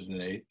was founded in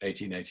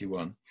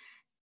 1881.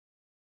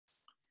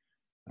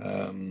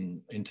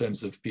 In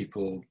terms of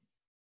people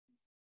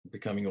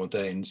becoming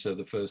ordained, so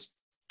the first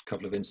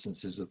couple of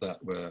instances of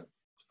that were,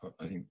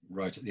 I think,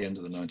 right at the end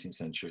of the 19th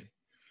century.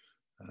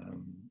 There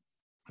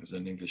was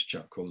an English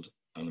chap called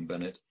Alan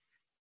Bennett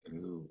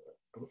who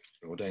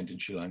ordained in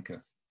Sri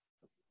Lanka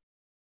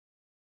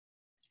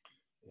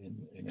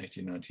in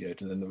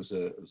 1898, and then there was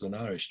an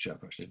Irish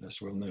chap, actually less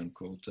well known,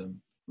 called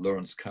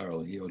Lawrence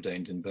Carroll. He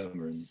ordained in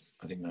Burma in,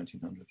 I think,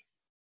 1900.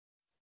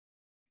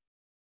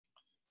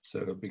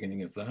 So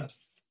beginning of that.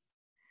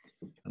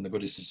 And the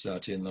Buddhist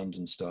Society in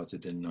London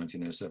started in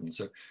 1907.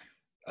 So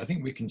I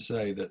think we can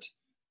say that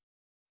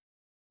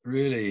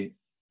really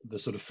the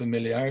sort of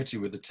familiarity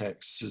with the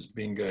texts has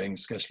been going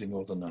scarcely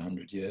more than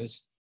 100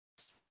 years.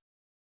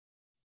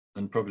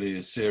 and probably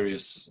a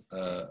serious,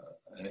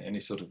 any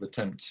sort of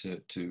attempt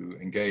to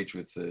engage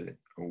with the,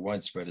 or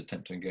widespread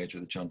attempt to engage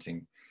with the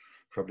chanting,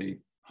 probably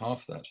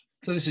half that.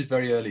 So this is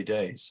very early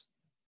days,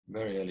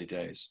 very early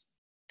days.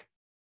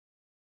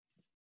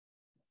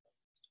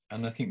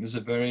 And I think there's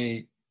a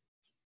very,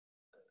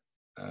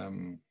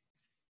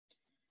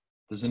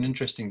 there's an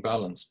interesting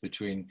balance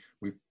between,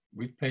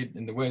 we've paid,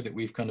 in the way that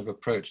we've kind of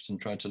approached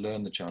and tried to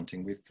learn the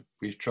chanting,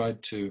 we've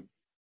tried to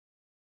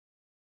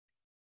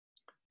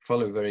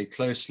follow very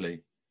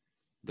closely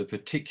the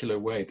particular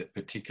way that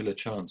particular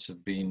chants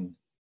have been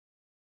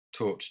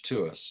taught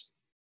to us.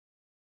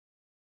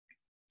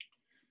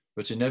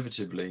 But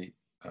inevitably,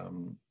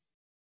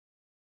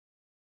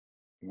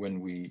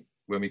 when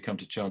we come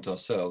to chant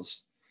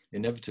ourselves,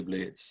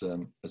 inevitably it's,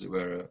 as it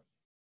were,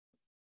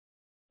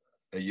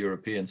 a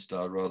European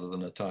style rather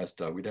than a Thai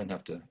style. We don't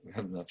have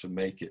to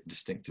make it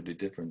distinctively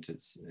different.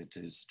 It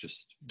is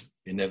just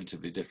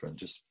inevitably different,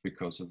 just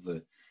because of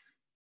the,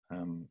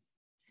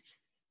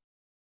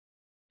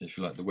 if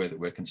you like, the way that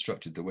we're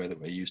constructed, the way that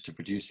we're used to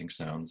producing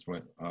sounds,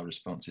 where our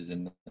response is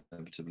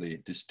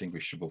inevitably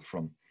distinguishable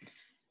from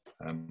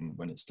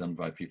when it's done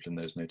by people in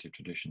those native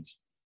traditions.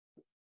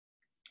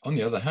 On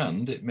the other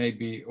hand, it may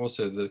be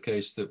also the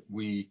case that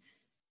we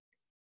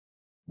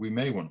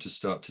may want to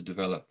start to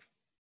develop,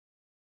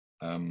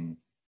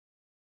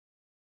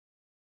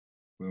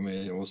 we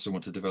may also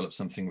want to develop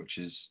something which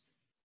is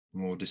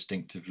more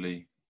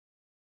distinctively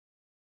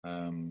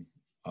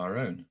our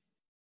own.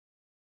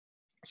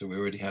 So we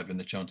already have in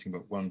the chanting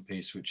book one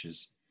piece which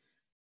is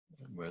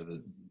where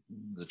the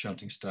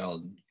chanting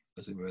style,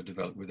 as it were,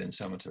 developed within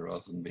Samatha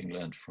rather than being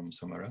learned from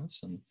somewhere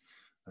else. And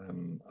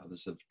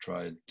others have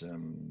tried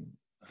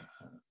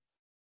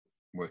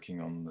working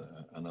on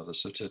another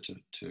sutta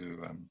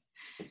to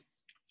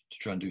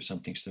try and do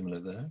something similar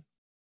there.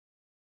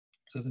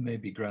 So there may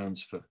be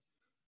grounds for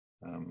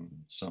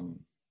some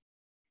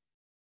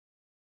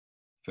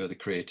further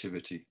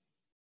creativity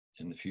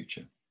in the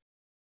future.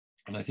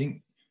 And I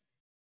think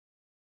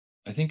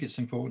it's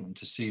important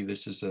to see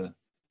this as a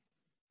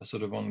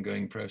sort of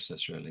ongoing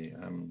process, really.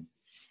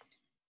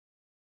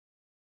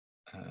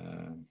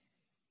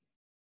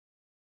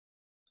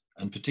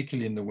 And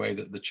particularly in the way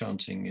that the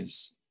chanting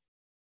is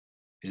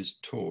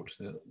taught.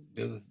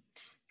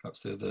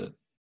 Perhaps the other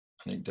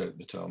anecdote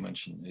that I'll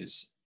mention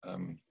is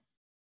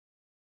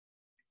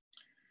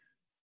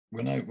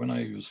when I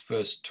was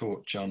first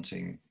taught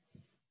chanting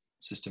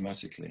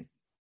systematically,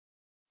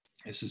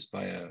 this was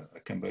by a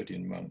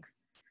Cambodian monk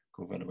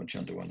called Venerable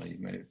Chandawana. You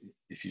may,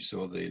 if you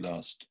saw the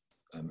last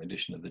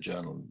edition of the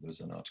journal, there's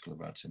an article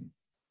about him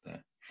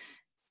there.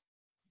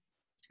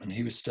 And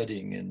he was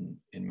studying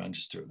in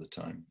Manchester at the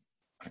time,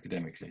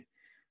 academically.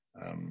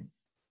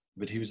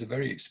 But he was a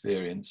very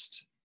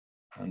experienced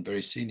and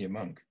very senior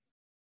monk.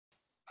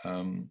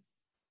 And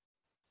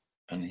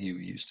he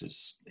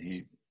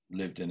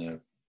lived in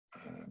a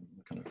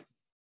kind of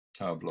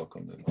tower block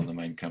on the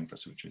main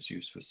campus, which was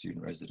used for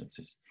student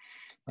residences.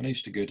 And I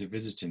used to go to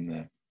visit him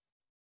there.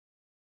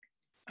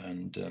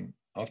 And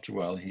after a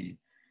while, he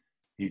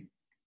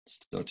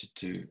started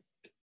to,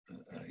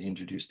 he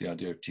introduced the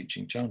idea of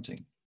teaching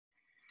chanting.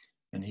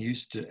 And he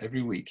used to,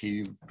 every week,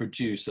 he would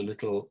produce a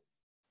little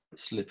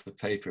slip of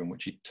paper in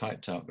which he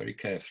typed out very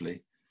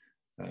carefully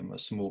a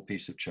small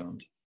piece of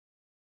chant.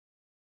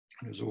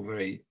 And it was all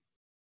very,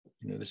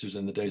 this was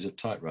in the days of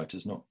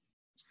typewriters, not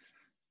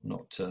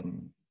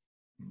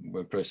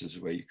word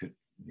processors where you could,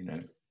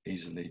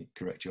 easily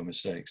correct your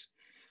mistakes.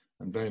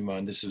 And bear in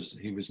mind,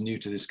 he was new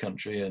to this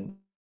country, and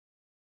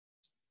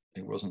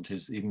it wasn't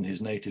even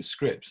his native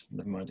script,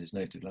 never mind his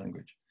native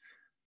language.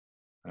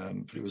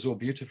 But it was all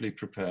beautifully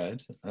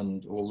prepared,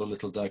 and all the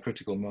little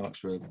diacritical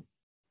marks were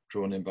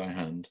drawn in by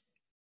hand.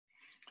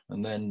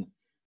 And then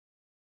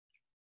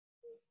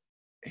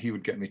he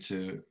would get me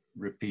to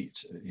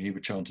repeat. He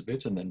would chant a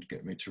bit and then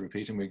get me to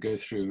repeat, and we'd go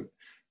through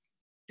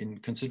in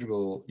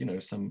considerable,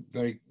 some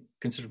very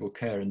considerable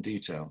care and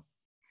detail,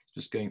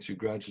 just going through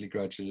gradually,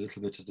 a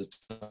little bit at a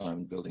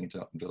time, building it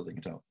up and building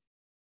it up.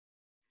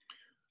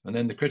 And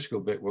then the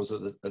critical bit was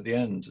at the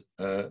end,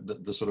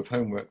 the sort of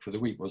homework for the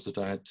week was that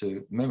I had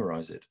to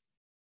memorize it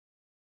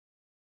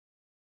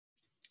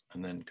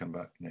and then come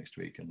back next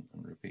week and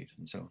repeat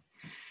and so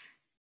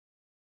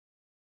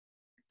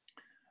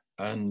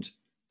on. And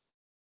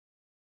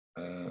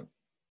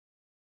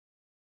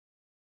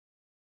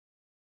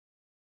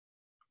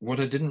what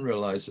I didn't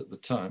realize at the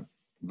time,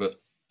 but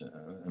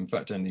in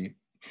fact only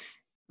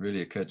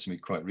really occurred to me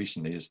quite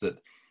recently, is that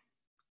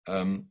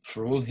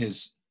for all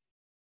his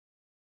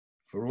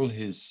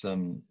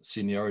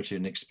seniority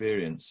and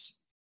experience,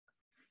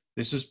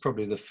 this was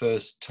probably the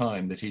first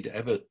time that he'd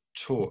ever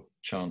taught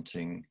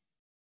chanting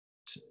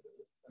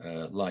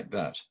like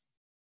that.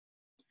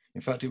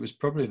 In fact, it was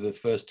probably the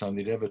first time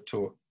he'd ever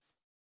taught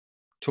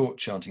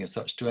chanting as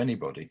such to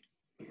anybody,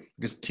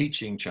 because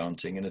teaching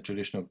chanting in a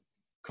traditional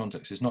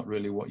context is not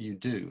really what you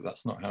do.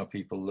 That's not how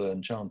people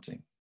learn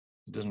chanting.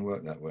 It doesn't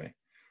work that way.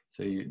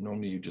 So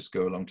normally you just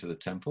go along to the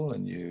temple,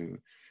 and you,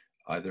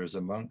 either as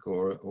a monk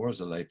or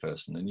as a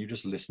layperson, and you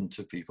just listen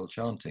to people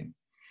chanting.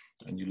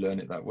 and you learn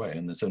it that way.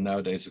 And so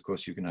nowadays, of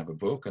course, you can have a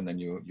book, and then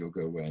you'll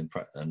go away and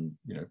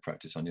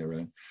practice on your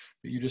own.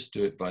 But you just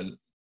do it by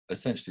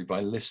essentially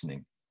by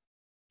listening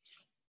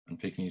and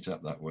picking it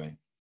up that way.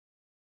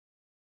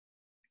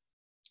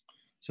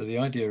 So the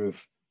idea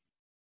of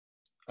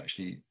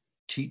actually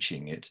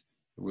teaching it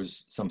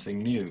was something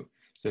new.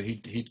 So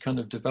he'd kind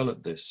of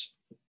developed this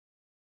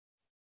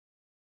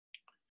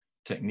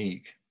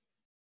technique,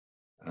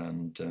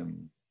 and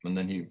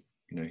then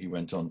he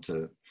went on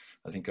to,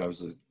 I think I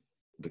was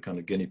the kind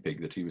of guinea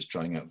pig that he was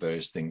trying out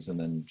various things, and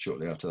then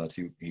shortly after that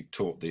he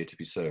taught the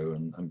Itipiso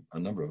and a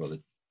number of other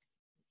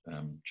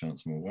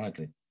chants more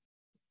widely.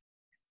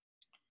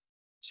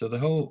 So the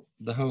whole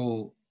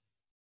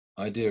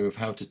idea of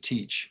how to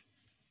teach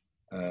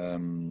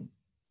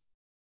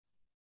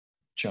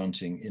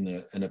chanting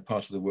in a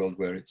part of the world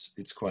where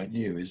it's quite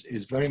new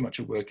is very much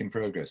a work in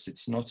progress.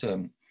 It's not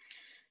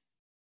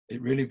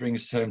it really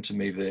brings home to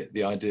me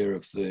the idea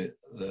of the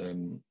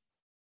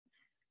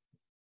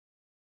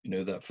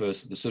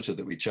the sutta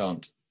that we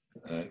chant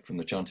from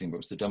the chanting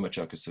books, the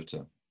Dhammacakka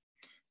Sutta,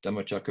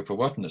 Dhammacakka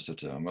Pavattana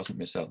Sutta. I mustn't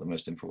miss out the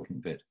most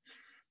important bit.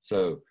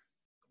 So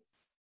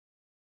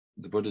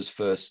the Buddha's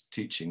first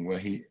teaching, where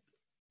he,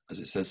 as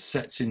it says,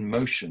 sets in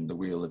motion the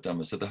wheel of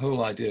Dhamma. So the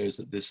whole idea is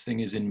that this thing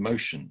is in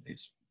motion,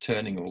 it's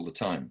turning all the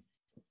time.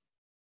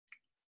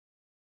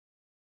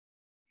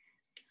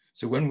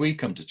 So when we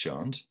come to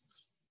chant,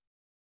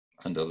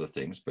 and other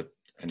things, but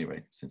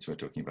anyway, since we're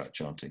talking about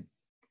chanting,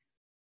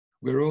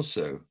 we're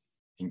also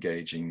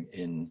engaging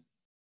in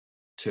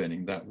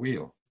turning that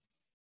wheel.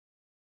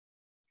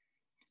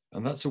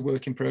 And that's a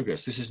work in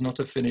progress. This is not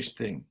a finished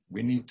thing.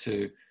 We need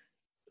to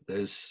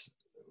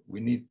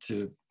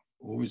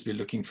always be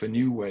looking for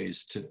new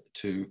ways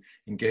to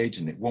engage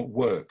in it. What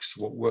works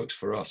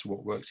for us,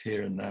 what works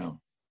here and now.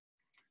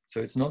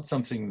 So it's not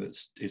something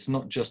it's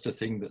not just a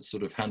thing that's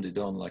sort of handed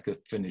on like a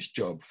finished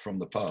job from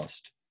the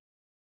past.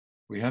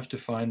 We have to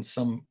find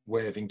some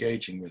way of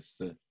engaging with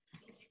the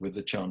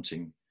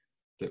chanting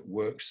that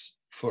works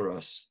for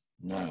us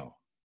now.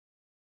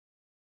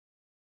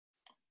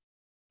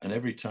 And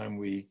every time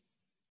we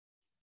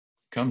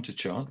come to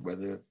chant,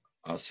 whether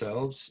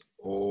ourselves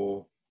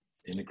or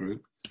in a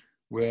group,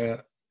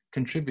 we're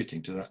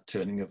contributing to that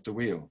turning of the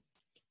wheel.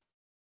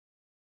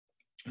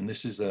 And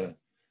this is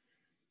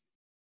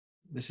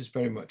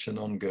very much an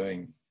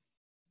ongoing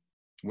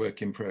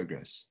work in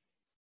progress.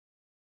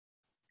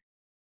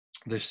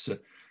 This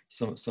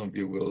some of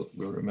you will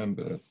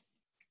remember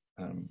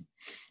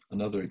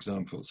another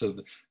example. So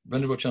the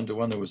Venerable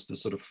Chandravana was the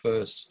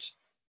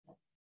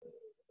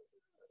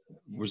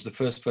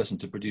first person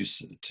to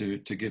produce to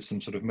give some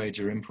sort of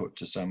major input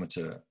to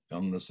Samatha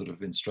on the sort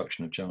of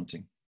instruction of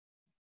chanting.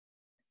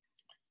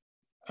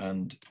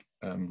 And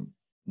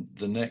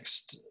the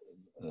next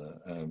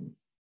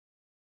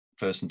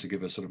person to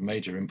give a sort of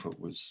major input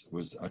was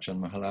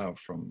Ajahn Mahalau,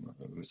 from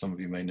who some of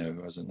you may know,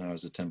 who now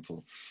has a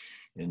temple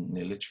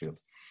near Lichfield.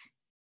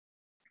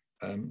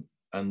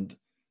 And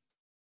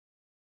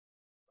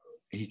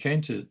he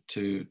came to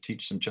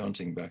teach some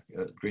chanting back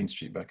at Green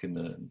Street back in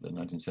the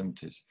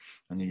 1970s.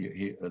 And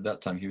he at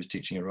that time he was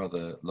teaching a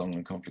rather long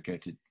and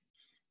complicated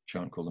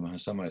chant called the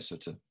Mahasamaya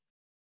Sutta.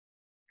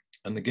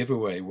 And the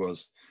giveaway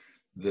was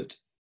that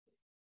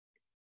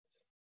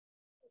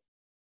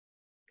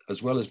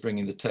as well as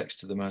bringing the text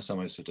to the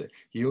Mahasamaya Sutta,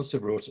 he also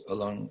brought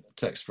along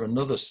text for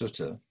another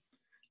sutta,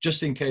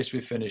 just in case we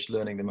finished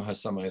learning the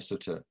Mahasamaya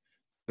Sutta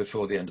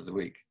before the end of the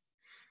week.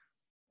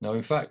 Now,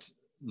 in fact,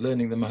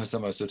 learning the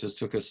Mahasamaya Suttas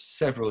took us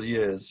several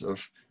years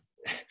of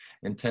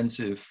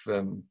intensive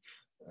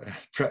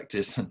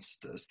practice and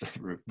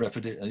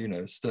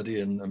study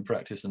and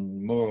practice,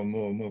 and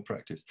more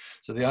practice.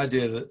 So the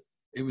idea that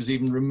it was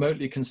even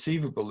remotely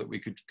conceivable that we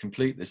could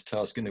complete this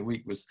task in a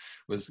week was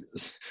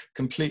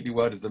completely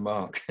wide of the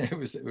mark.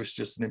 It was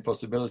just an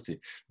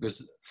impossibility,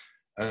 because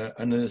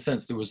and in a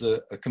sense there was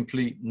a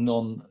complete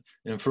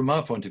from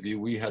our point of view,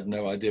 we had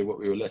no idea what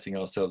we were letting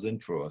ourselves in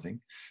for, I think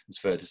it's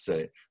fair to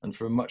say. And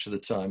for much of the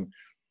time,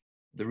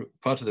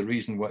 part of the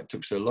reason why it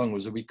took so long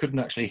was that we couldn't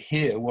actually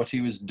hear what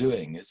he was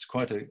doing.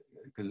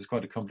 Because it's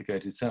quite a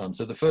complicated sound.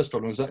 So the first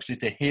problem was actually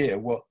to hear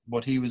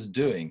what he was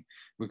doing,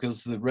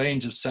 because the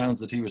range of sounds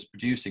that he was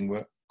producing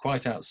were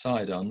quite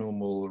outside our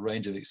normal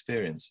range of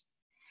experience.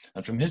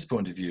 And from his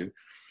point of view,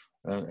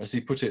 as he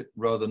put it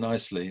rather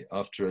nicely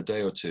after a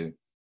day or two,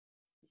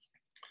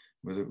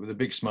 with a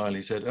big smile,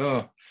 he said,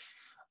 "Oh,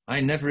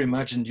 I never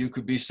imagined you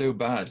could be so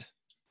bad."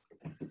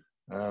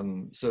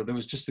 So there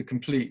was just a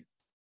complete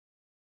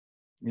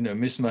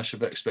mismatch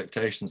of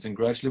expectations, and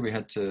gradually we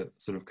had to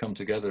sort of come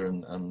together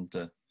and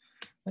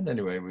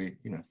anyway, we,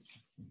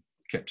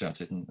 kept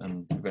at it,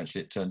 and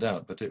eventually it turned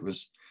out. But it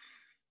was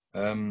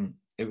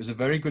a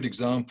very good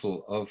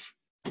example of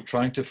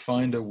trying to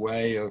find a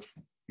way of,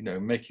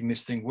 making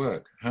this thing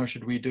work. How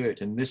should we do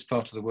it in this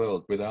part of the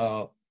world with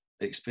our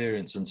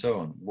experience and so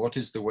on? What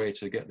is the way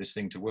to get this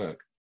thing to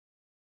work?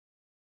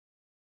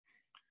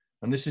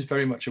 And this is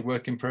very much a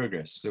work in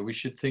progress. So we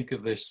should think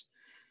of this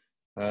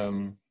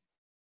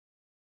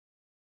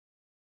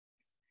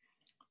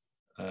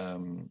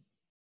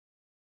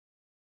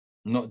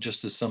not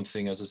just as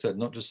something, as I said,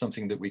 not just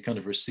something that we kind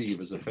of receive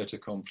as a fait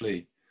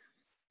accompli,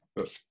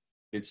 but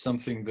it's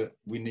something that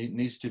we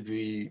needs to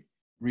be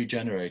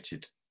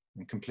regenerated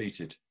and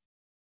completed.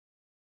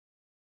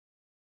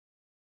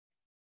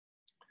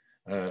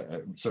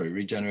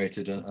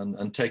 Regenerated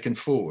and taken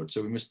forward.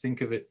 So we must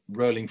think of it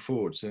rolling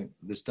forward. So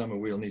this Dhamma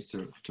wheel needs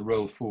to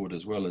roll forward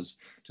as well as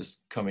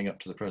just coming up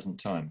to the present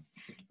time.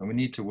 And we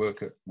need to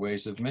work at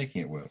ways of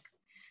making it work.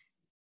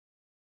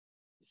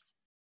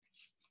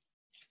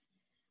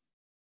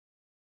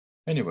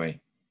 Anyway,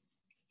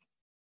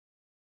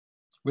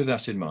 with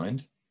that in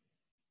mind,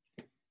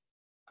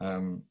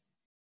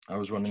 I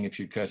was wondering if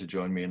you'd care to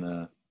join me in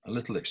a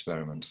little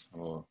experiment.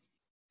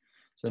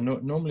 So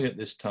normally at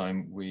this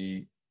time,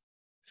 we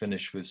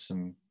finish with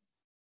some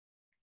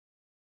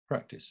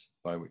practice,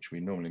 by which we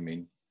normally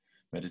mean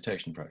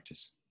meditation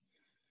practice.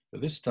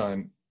 But this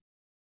time,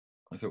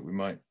 I thought we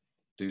might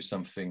do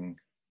something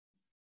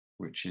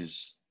which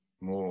is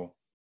more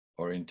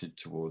oriented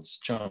towards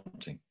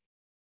chanting.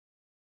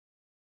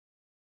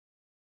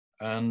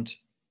 And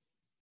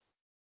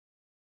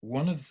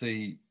one of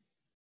the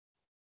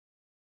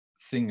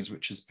things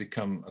which has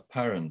become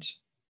apparent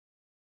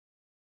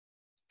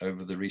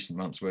over the recent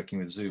months working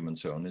with Zoom and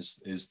so on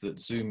is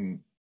that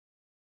Zoom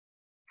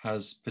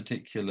has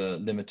particular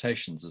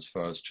limitations as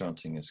far as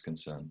chanting is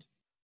concerned.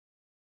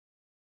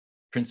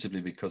 Principally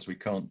because we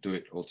can't do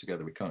it all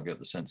together. We can't get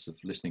the sense of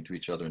listening to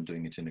each other and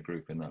doing it in a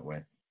group in that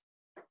way.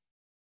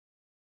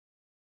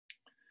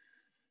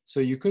 So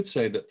you could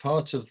say that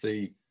part of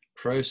the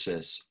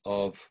process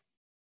of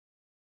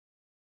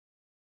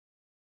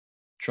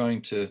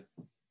trying to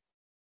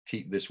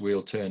keep this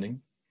wheel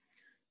turning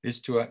is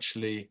to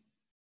actually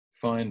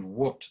find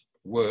what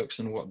works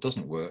and what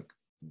doesn't work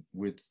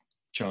with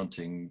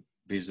chanting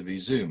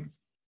vis-a-vis Zoom.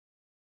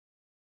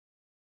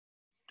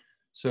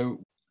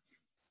 So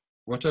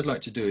what I'd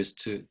like to do is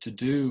to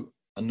do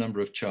a number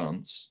of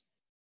chants,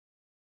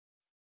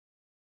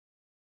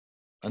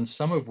 and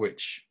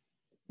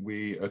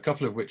a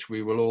couple of which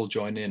we will all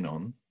join in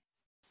on,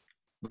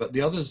 but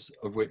the others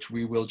of which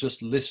we will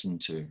just listen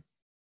to.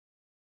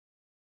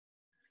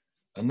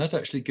 And that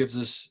actually gives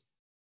us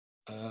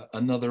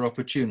another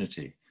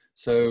opportunity.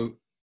 So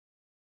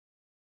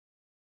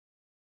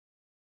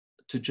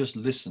to just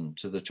listen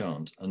to the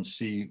chant and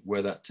see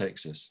where that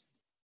takes us.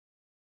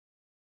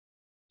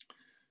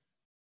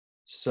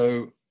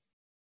 So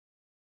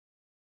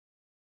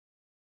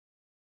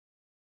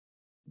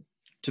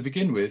to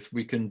begin with,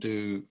 we can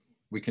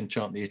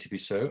chant the Iti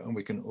Piso, and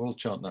we can all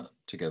chant that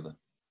together.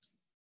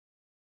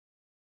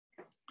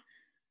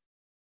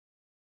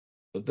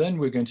 But then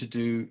we're going to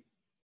do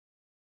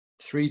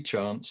 3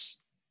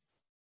 chants,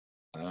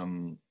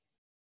 3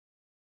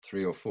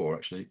 or 4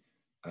 actually,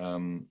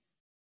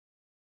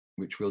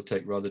 which we'll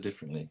take rather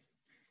differently.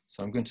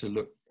 So I'm going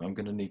to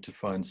need to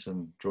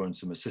draw in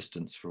some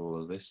assistance for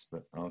all of this,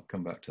 but I'll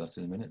come back to that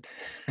in a minute.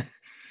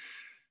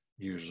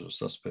 Usual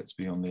suspects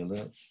be on the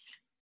alert.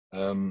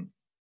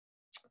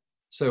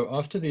 So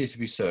after the Iti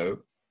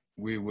Piso,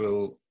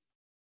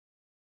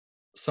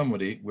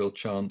 somebody will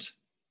chant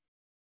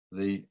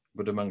the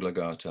Buddha Mangala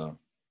Gatha.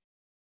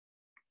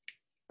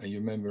 And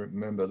you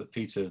remember that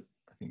Peter,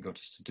 I think, got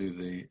us to do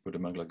the Buddha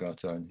Mangala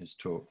Gatha in his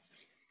talk.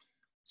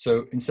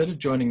 So instead of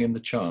joining in the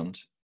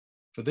chant,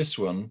 for this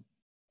one,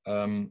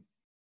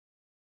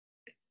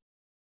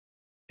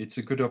 it's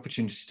a good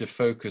opportunity to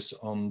focus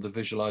on the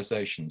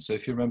visualization. So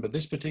if you remember,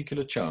 this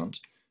particular chant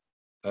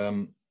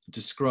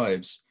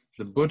describes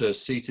the Buddha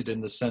seated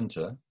in the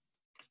center,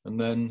 and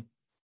then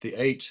the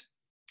 8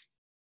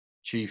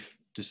 chief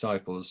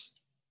disciples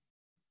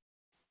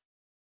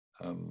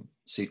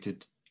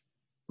seated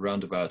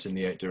roundabout in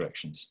the 8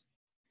 directions.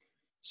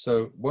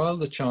 So while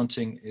the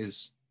chanting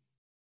is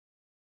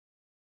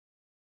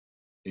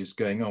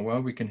going on,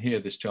 while we can hear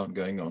this chant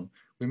going on,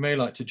 we may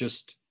like to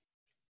just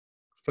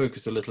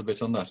focus a little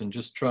bit on that and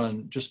just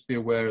be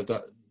aware of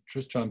that,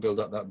 just try and build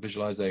up that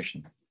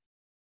visualization.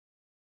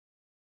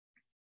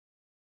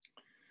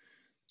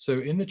 So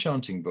in the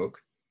chanting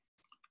book,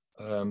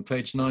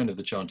 page 9 of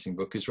the chanting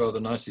book is rather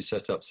nicely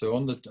set up. So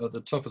at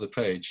the top of the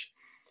page,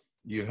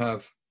 you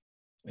have,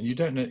 and you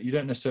don't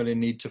necessarily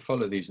need to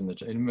follow these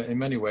in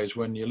many ways.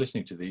 When you're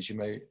listening to these, it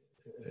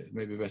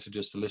may be better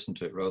just to listen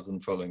to it rather than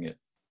following it.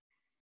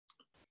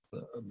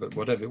 But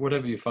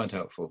whatever you find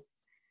helpful.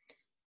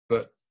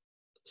 But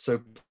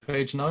so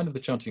page 9 of the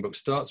chanting book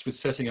starts with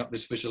setting up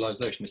this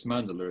visualization, this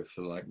mandala, if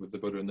you like, with the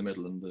Buddha in the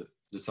middle and the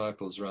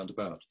disciples around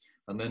about.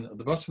 And then at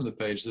the bottom of the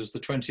page, there's the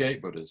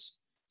 28 Buddhas.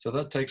 So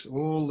that takes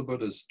all the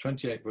Buddhas,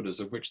 28 Buddhas,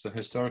 of which the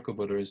historical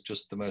Buddha is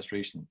just the most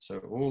recent. So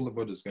all the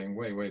Buddhas going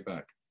way, way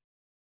back.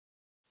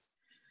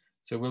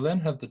 So we'll then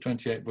have the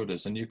 28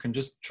 Buddhas, and you can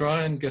just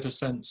try and get a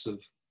sense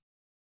of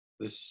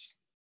this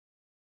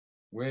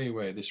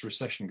this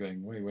recession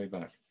going way, way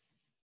back.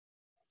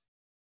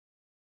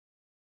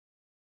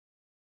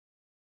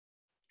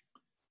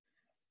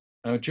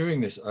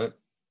 During this,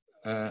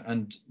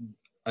 and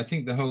I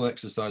think the whole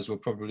exercise will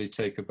probably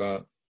take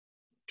about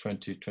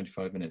 20,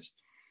 25 minutes.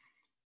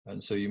 And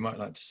so you might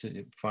like to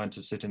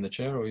sit in the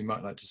chair, or you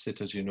might like to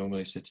sit as you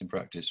normally sit in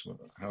practice,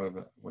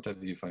 however,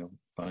 whatever you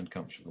find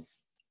comfortable.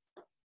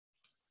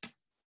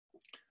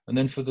 And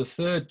then for the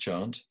third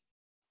chant,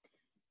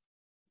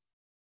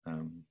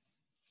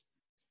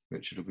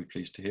 Richard will be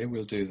pleased to hear,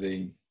 we'll do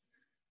the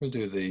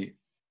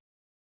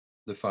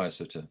Fire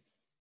Sutta,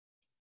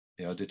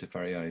 the Ardita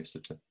Pariyaya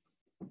Sutta.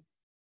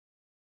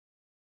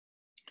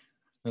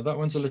 Now that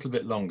one's a little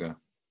bit longer,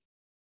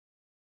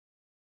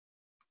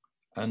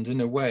 and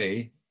in a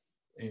way,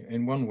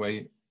 in one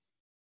way,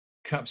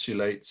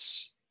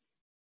 encapsulates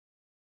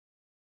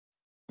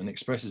and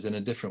expresses in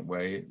a different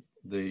way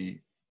the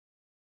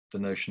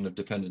notion of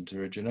dependent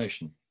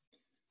origination.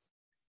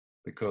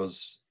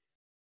 Because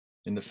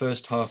in the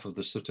first half of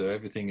the sutta,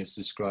 everything is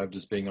described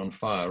as being on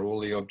fire.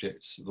 All the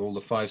objects, all the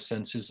five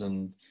senses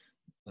and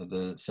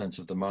the sense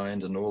of the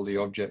mind and all the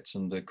objects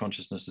and the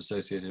consciousness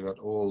associated with it,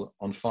 all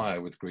on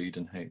fire with greed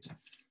and hate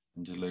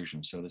and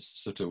delusion. So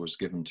this sutta was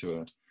given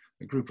to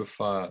a group of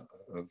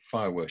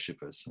fire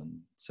worshippers. And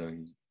so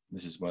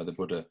this is why the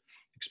Buddha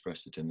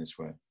expressed it in this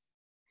way.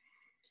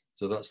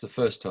 So that's the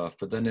first half.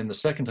 But then in the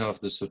second half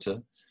of the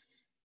sutta,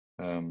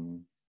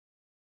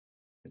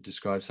 it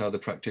describes how the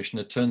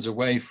practitioner turns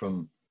away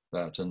from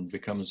that and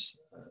becomes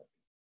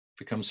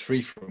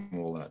free from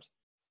all that.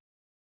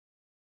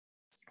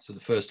 So the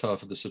first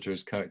half of the sutta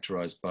is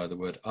characterized by the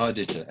word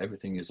ardita,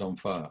 everything is on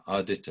fire,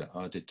 ardita,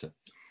 ardita.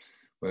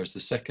 Whereas the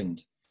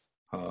second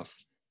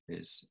half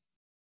is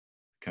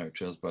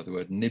characterized by the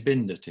word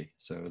nibbindati,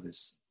 so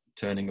this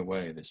turning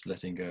away, this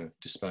letting go,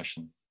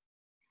 dispassion,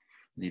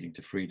 leading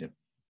to freedom.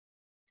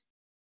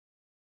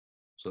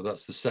 So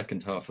that's the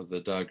second half of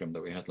the diagram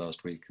that we had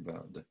last week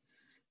about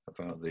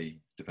the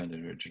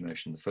dependent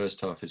origination. The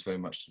first half is very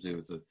much to do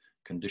with the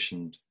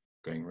conditioned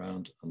going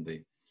round, and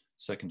the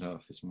second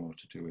half is more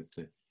to do with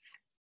the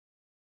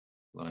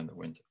line that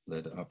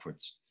led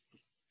upwards.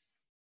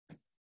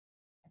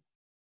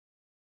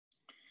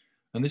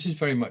 And this is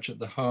very much at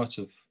the heart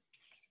of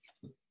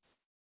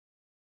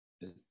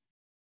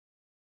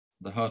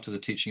the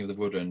teaching of the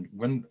Buddha. And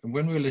when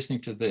we're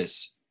listening to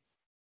this,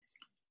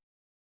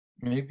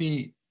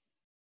 maybe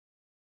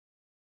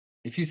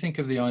if you think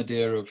of the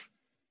idea of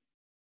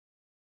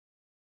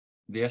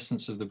the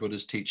essence of the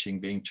Buddha's teaching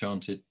being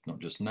chanted not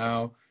just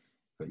now,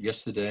 but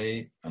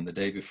yesterday and the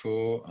day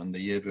before and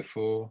the year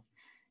before,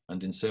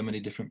 and in so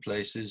many different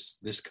places,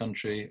 this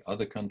country,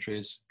 other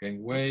countries,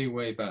 going way,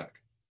 way back.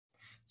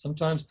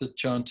 Sometimes the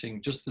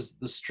chanting, just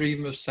the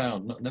stream of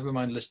sound, never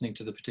mind listening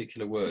to the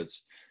particular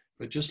words,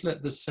 but just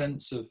let the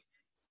sense of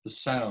the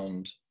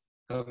sound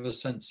have a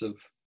sense of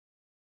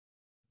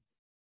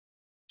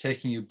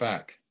taking you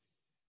back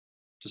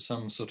to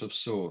some sort of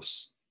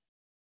source,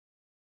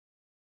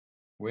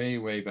 way,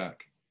 way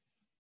back.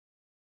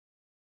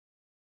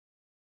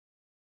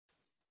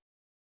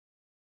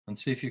 And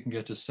see if you can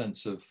get a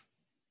sense of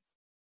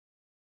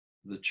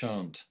the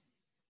chant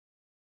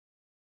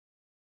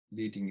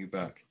leading you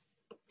back.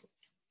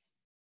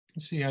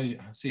 See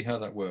how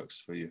that works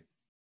for you.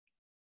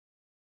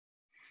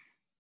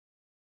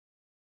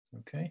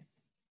 Okay.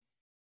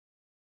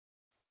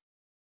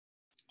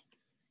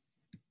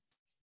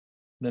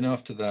 Then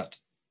after that,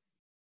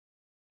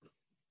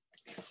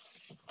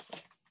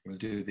 we'll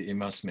do the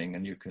imasming,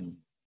 and you can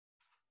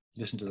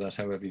listen to that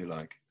however you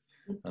like.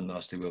 And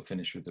lastly, we'll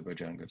finish with the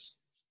Bhojangas.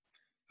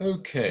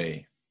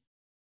 Okay.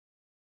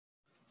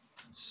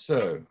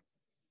 So,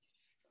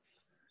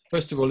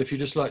 first of all, if you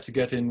just like to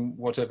get in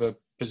whatever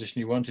position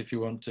you want, if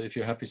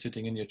you're happy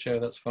sitting in your chair,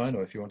 that's fine.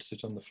 Or if you want to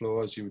sit on the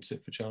floor as you would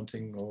sit for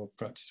chanting or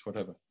practice,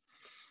 whatever.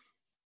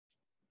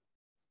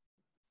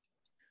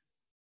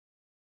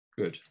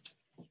 Good.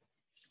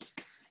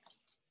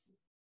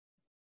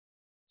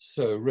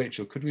 So,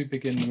 Rachel, could we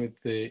begin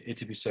with the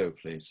Itipiso,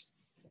 please?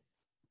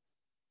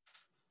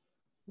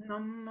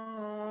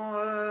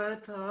 Namo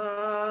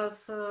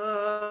tassa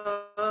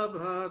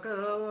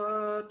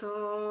bhagavato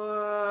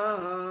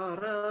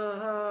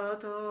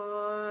arahato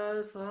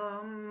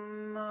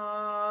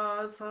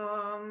samma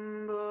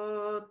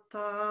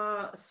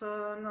sambuddhassa.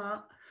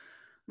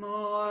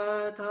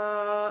 Namo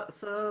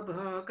tassa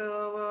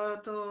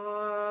bhagavato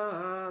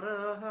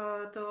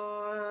arahato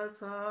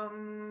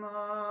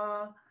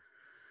samma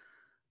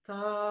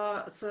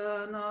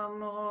Tassa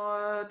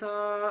namo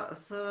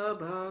tassa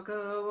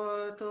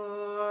bhagavato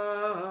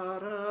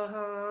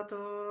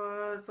arahato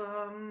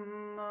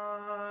samma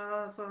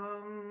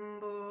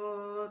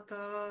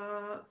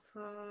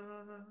sambuddhassa.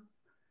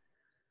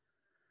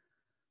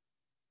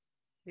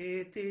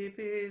 Iti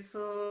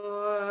piso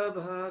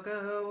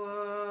bhagava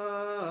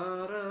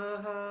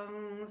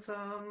arahang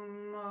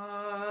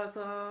samma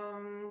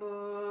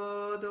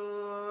sambuddho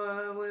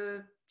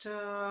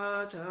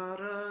vicca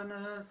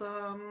charana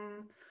sam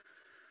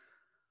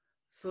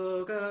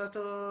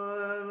Sogato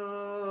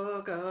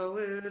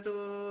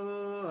lokavidu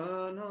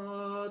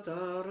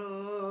anotaro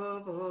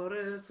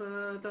porisa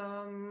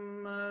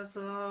dhamma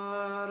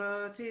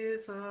sarati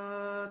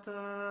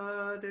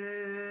satade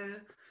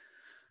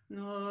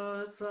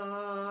no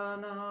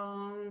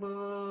sanang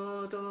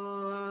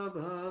buddho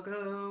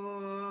bhagavo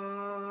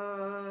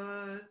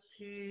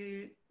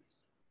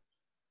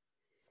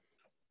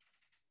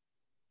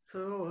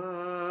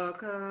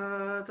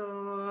Suwakato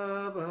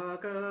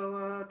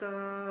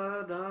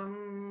bhagavata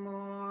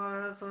dhammo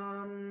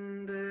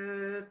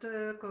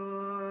sanditiko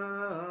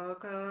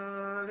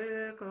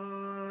akaliko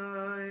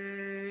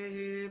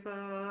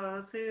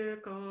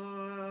ehipasiko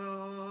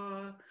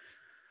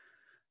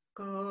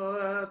ko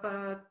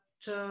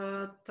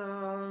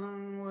pachatang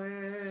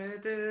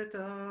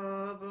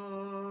veditavo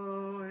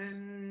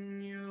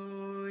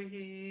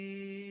inyuhiti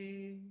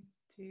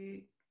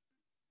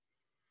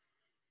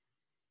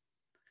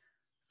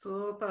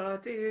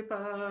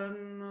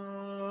Supatipanno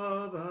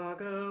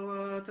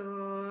bhagavato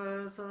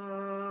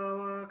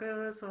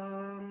sāvaka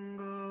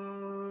sangho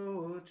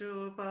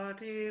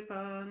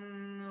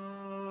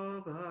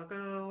Ujjupatipanno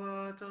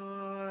bhagavato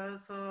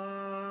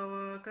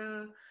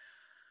sāvaka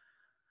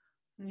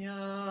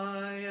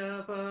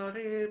Nyaya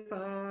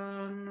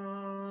paripanno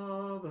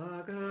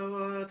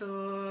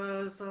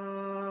bhagavato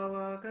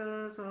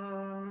sāvaka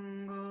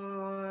sangho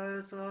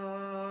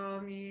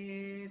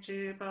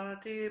Samīci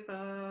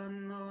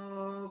patipanno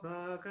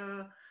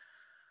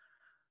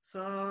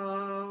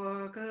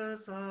Sāvaka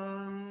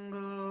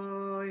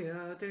sangho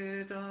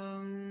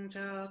yatidam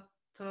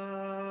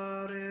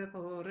chattari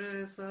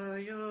purisa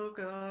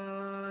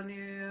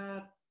yogani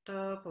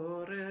atta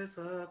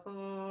purisa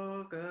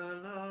pogalayesa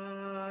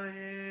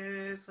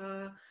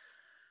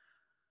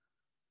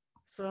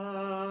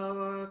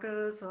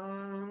Sāvaka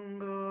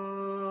sangho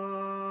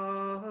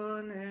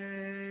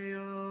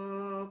neyo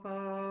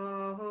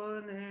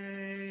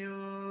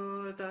pahoneyo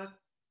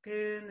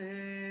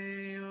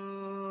dakkineyo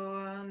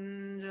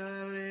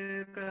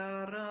anjali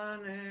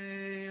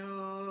karaneyo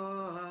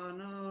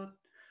anut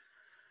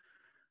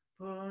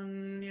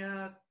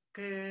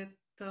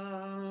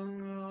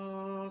punyaketang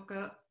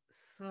okasati.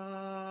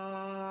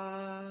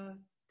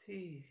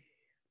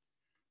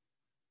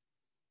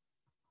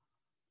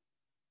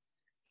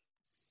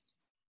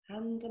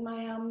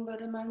 Handamayam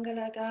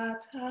Buddhamangala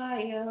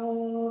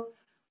Gatayo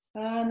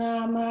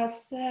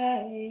Vanamase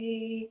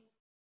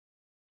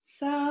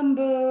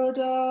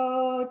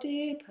Sambuddho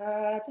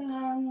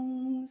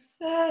Dipadang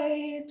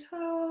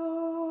Saito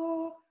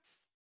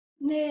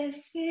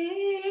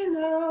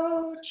Nisino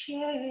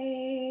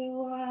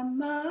Chewa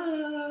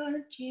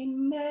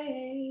Majime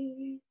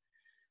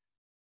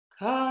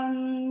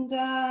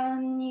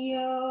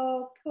Kandanyo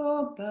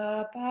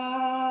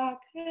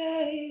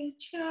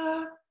Pubabakecha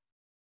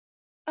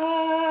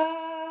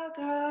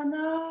Aganaye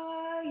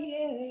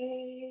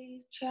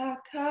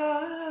Chakasapo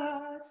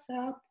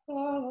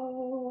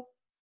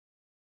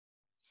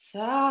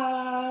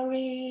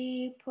Sariputto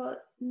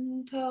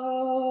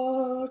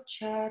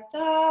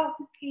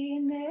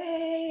Chadapine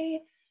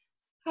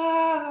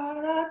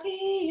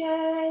Haratiye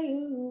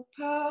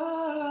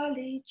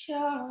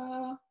Upalicha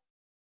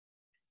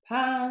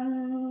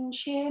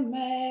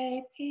Panchime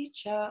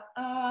Picha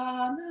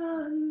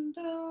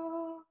Anando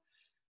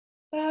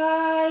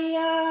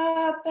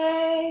Bayabe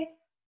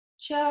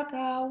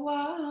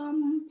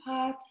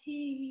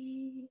Chagawampati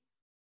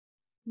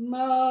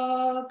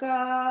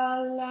Mogalano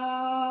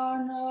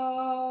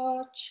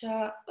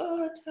Cha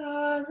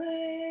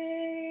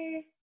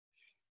Utare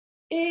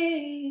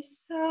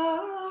Isane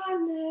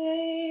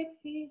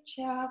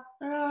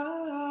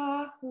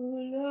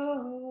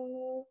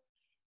Pichakrahulo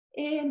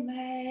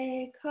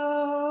Ime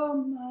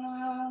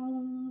Komangala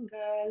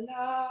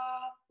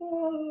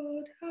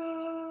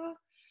Buddha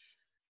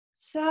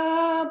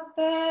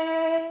Sabbe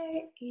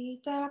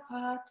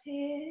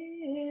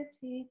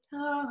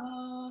idapatitita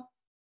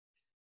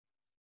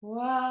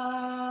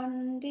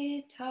Vanditate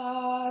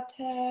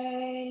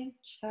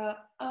cha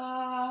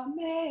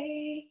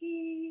amehi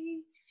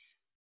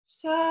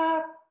Sakare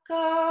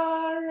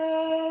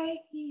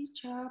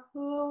cha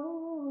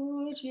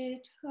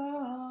pujita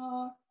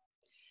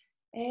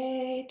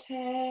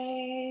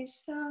Ete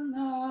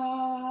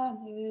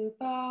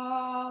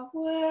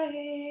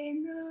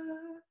sanganubhavena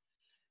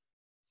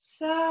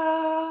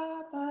Sabasoti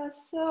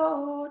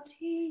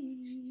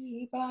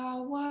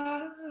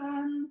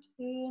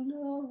bhavantu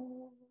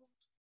no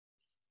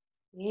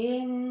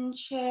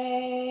Inche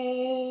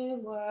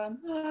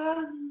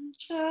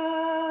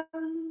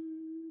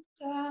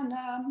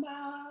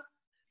wamanchatanama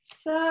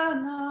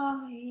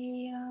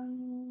sanayam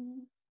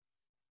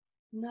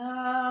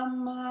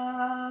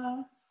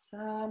Nama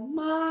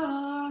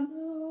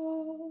samano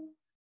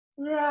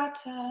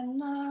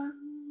ratanam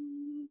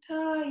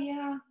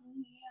tayam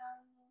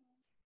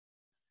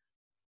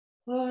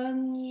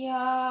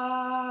Punya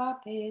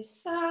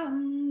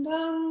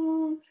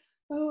pisandang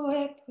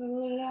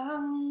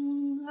Wepulang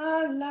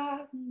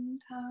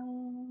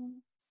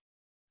alantang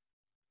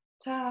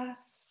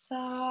Tasanubawe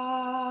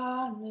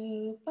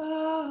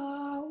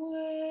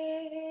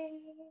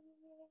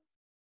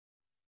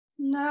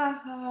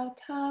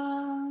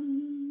Nahatan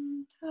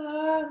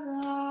tarayo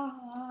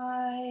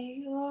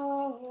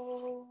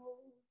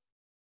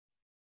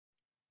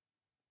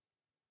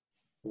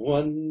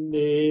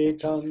Vande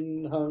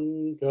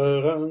Tanhang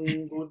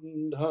Karang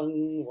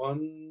Buddhang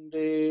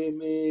Vande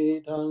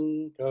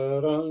Medang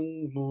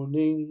Karang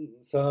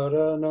Muning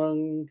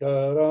Saranang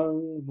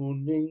Karang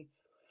Muning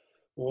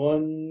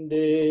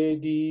Vande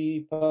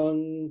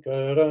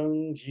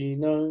Dipankarang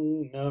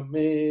Jinang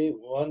Name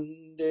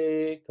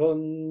Vande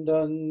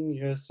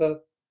Kondanya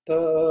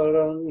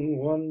Sattarang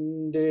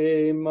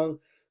Vande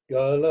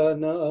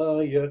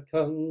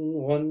Mangalanayakang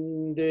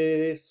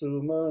Vande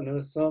Sumana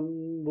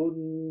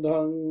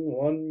Sambundhang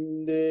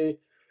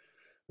Vande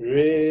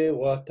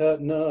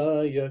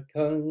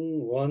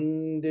Revatanayakang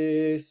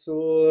Vande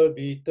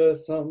Sorbita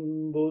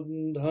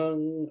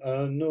Sambundhang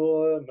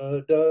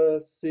Anormada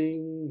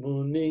Sing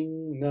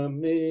Muning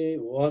Name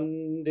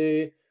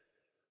Vande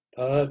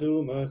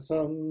Paduma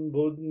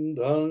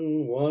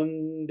Sambundhang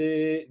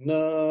Vande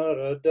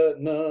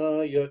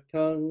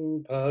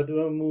Naradanayakang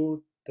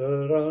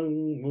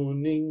Padamuttarang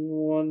Muning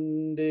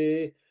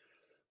Vande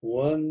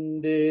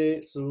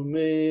Vande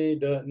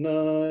Sumeda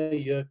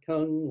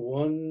Nayakang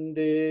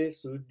Vande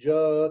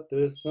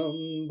Sujata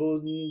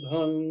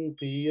Sambundhang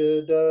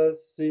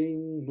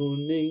Piyadasing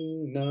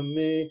Muning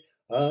Name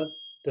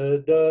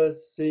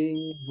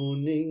Attadasing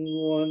Muning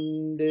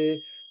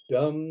Vande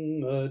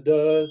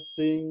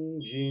Dhammadasing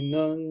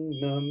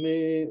Jinang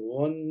Name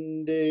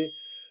Vande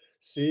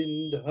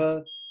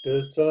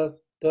Siddhata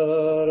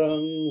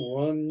Sattarang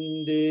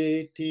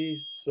Vande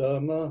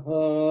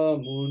Tisamaha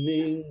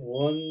Muning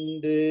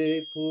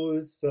Vande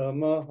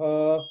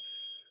Pusamaha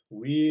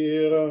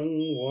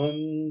Virang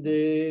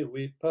Vande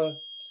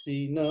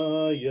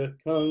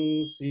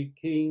Vipassinayakang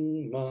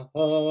Siking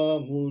Maha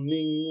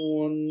Muning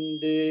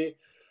Vande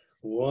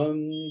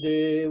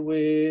Vande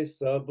we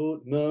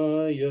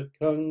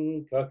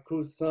sabutnayakang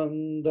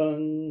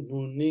kakusandang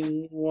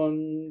muning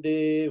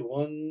vande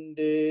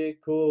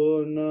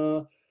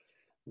kona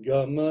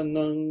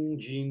gamanang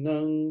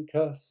jinang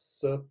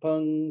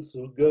kasapang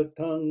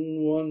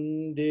sugatang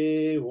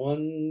vande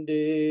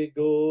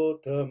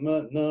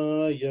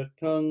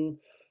gotamanayakang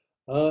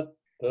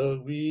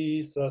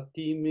attavi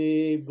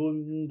satime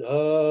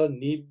bundha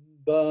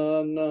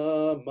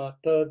nibbana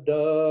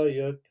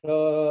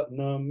matadayaka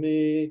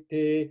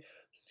namete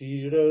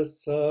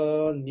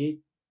sirasa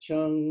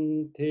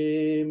niccang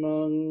te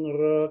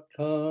mangrakamtu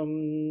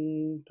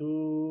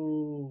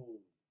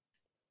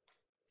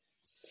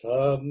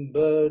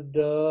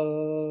Sambada.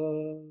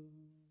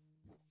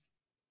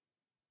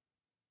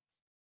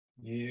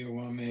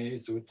 Yevame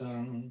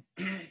sutang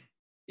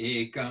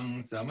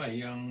ekang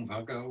samayang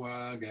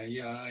bhagava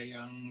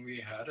gayayang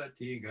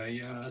viharati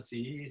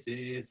gayasi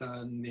se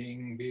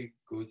sanding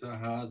bhikkhu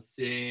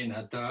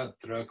sahasena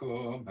tatra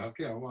ko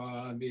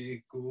bhagava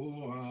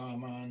bhikkhu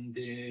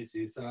amante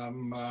si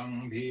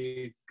sambang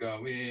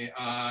bhikkave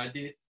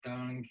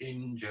adittang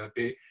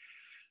kinjape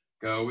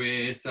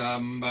Kawe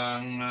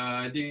sambang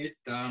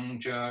aditang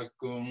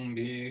chakung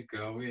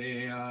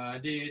bhikkhave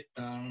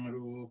aditang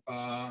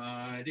rupa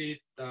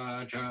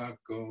aditta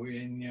chakku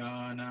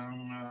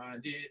vinyanang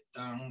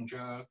aditang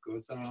chakku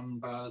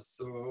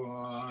sampasso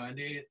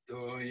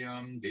aditto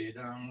yam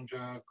bidang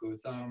chakku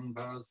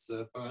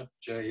sampassa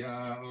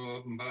paccaya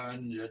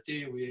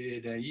obbanjati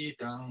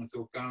vedayitang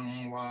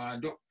sukang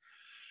vado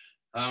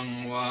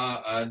Angwa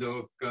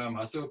adukka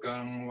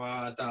masukang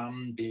wa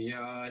tampi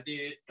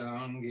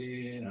aditang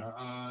gina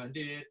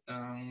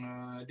aditang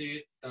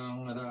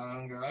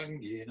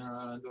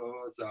ranggangina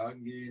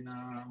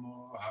dosagina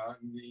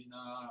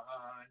mohagina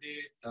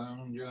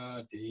aditang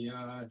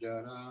jatiya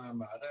jara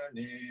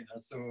marane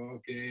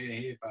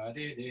nasoke hi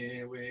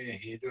paridewe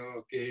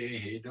hidoke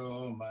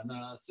hido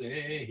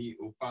manase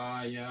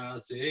upaya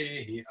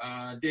sehi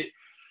adit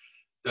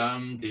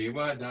tam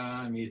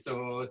tivadami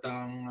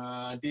sotang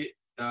adit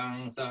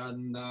Tang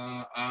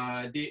sanda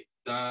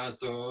aditta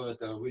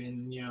sota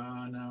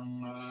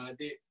vinyanang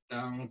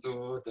adittang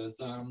sota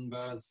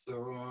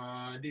sambasso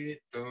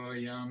aditto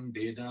yam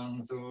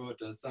bidang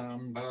sota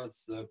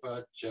sambassa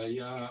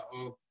paccaya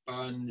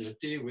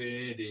oppanjati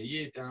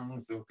vedayitang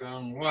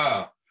sukang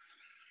wa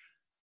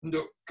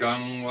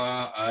dukkang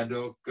wa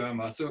adukka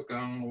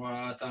masukang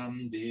wa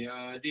tamdi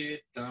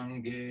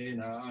adittang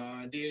gina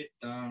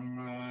adittang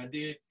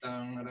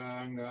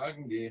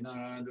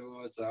ranggangina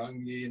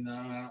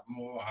dosangina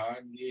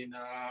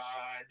mohagina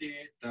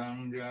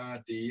adittang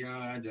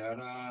jatiya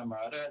jara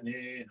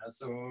marane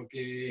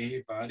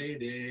nasoke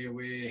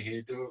paridewe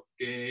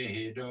hidukke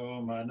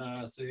hido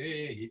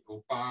manase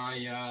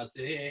upaya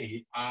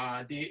sehi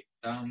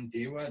adittam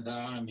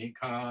tivadami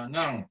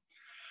kanang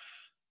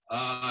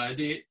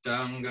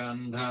Aditang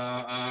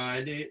gandha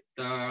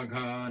aditta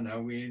ghana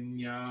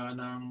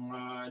vinyanang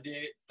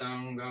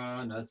aditang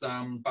ghana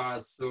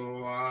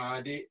sampasso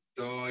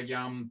aditto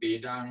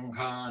yampidang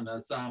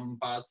ghana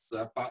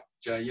sampassa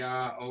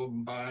paccaya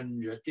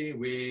obbanjati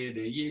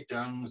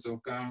vedayitang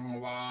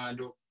sukang va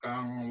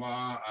dukkang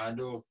va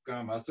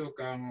adukka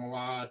masukang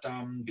va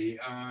tambi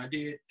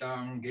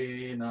aditang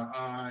gena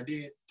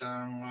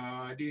aditang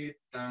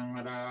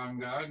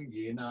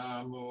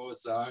ranggangina mo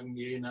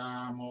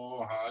sangina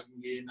mo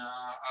hagina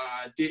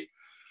adi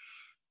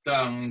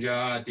ตังจ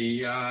าติ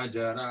ยาจ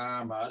ารา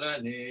มาร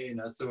เนน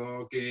ะโส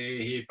เก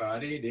หิปา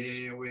ริเด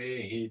เว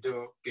หิโด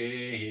เก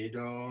หิโด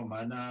ม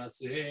นาเส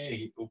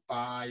หิอุป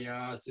าย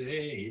าเส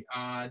หิอ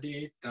าดิ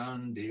ตัน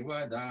เทว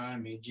ดา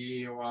มิจี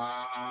วา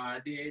อา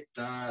ดิต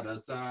าร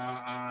สา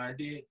อา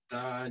ดิต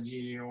า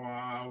จีวา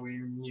วิ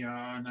ญญา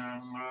ณั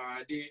งอา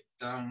ดิ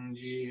ตัง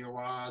จีว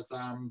า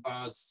สัมปั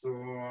สโส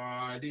อ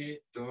าดิ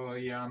โต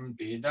ยัม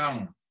ปิดัง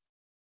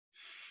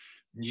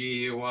จี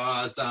วา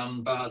สัม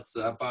ปัสส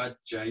ะปัจ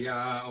จย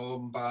าอ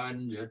มปัญ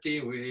ญติ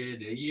เว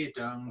เดยิ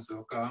ตังสุ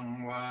ขัง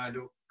วา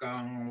ดุขั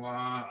งว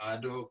าอ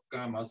ดุข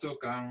มสุ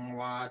ขัง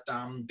วาตั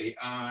มปิ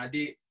อา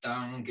ดิตั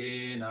งเก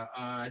นะอ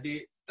าดิ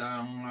ตั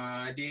งอา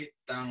ดิ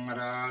ตังร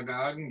า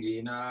กังกิ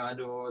นาโ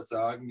ด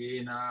สังกิ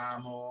นา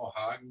โม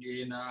หังกิ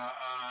นา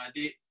อา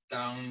ดิ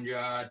ตังญ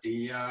าติ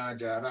ยา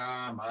จารา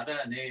มร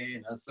เน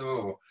นะโส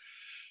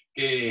เก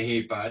หิ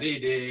ปาริ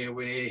เดเว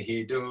หิ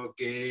โดเ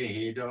ก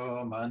หิโด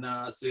มนา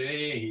เส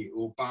หิ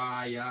อุปา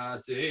ยา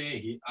เส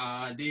หิอา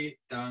ดิ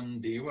ตัน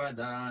ติว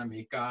ดา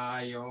มิกา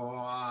ยโย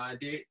อา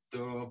ดิโต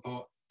โพ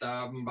ตั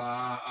มบา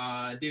อา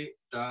ดิ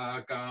ตา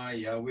กา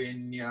ยวิ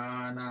ญญา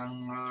ณัง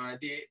อา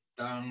ดิ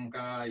ตังก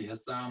าย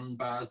สัม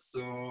ปัสโส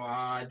อ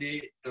าดิ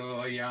โต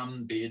ยัม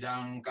ปิดั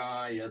งกา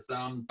ย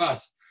สัมปั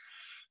ส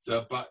สั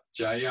พพจ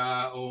ายา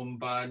อม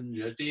ปัญ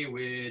ญติเว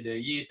เด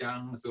ยิตั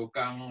งสุ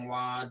ขังว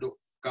าดุ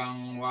กัง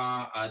วา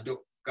อดุ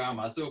กาม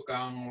สุ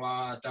ขังวา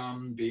ตัม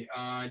ปิอ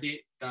าดิ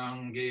ตัง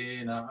เก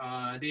นะอา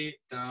ดิ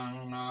ตัง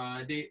อา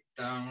ดิ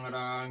ตัง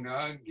รัง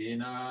กิ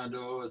นาโด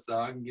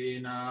สังกิ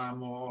นาโ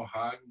ม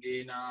หังกิ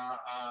นา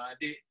อา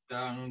ดิ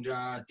ตังจ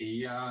าติ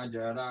ยาจ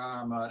ารา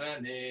มร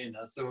เนน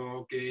ะโส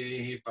เก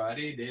หิปา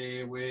ริเด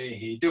เว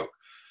หิดุ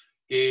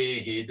เก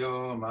หิโด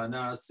มาน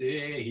าเส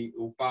หิ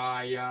อุปา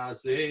ยา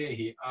เส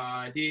หิอา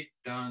ดิ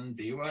ตัน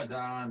ติวด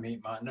ามิ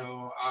มโน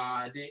อา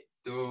ดิ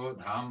โต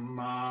ธัมม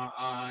า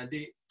อา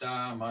ดิตา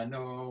มโน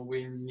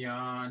วิญญา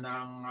ณั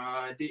งอา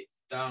ดิ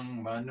ตัง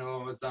มโน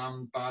สัม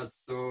ปัส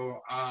โส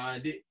อา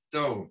ดิโต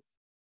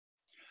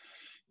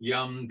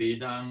ยัมปิ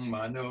ดังม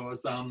โน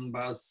สัม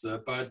ปัสสะ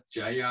ปัจจ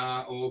ยา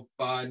อุ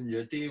ปัญญ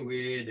ติเว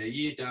เด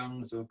ยิตัง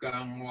สุขั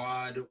งวา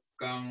ดุ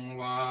ขัง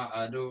วาอ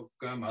ดุ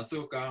ขมสุ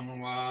ขัง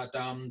วา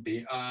ตัมปิ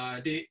อา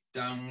ดิ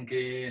ตังเก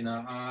นะ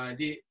อา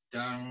ดิ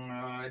ตังอ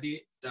าดิ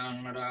ตัง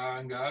รั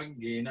งกัง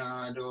กินา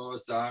โด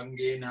สัง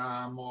กินา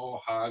โม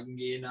หัง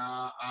กินา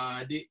อา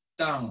ดิ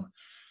ตัง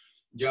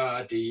จา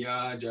ติยา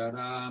จาร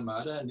าม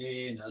รเน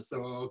นะโส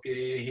เก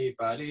หิป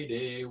าริเด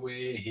เว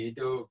หิโด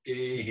เก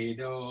หิโ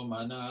ดม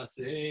นาเส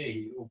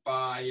หิอุป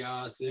ายา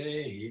เส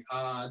หิอ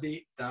าดิ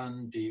ตัน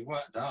ติว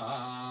ดา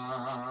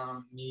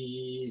มิ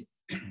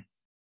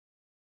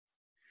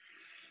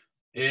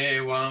เอ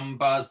วัม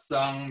ปัส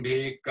สัง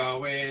ภิกข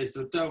เว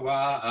สุตว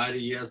าอ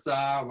ริยส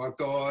าวโ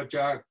ก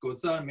จักขุ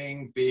สมิง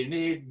ปิ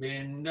นิบบิ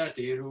นน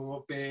ติรูป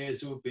เป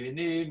สุปิ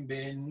นิบ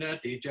บินน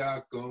ติจัก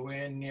ขุ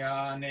วิญญา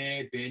เน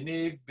ปิ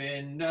นิบบิ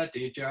นน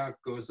ติจัก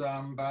ขุสั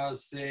มปัส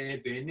เส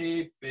ปินิ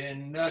บบิน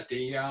น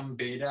ติยัม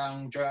ปิดัง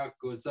จัก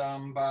ขุสั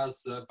มปัส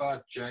สะปัจ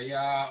จย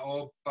าอุ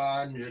ปปั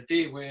ญญ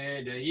ติเว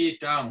เดยิ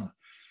ตัง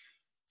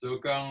สุ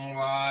ขัง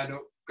วาดุ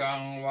กั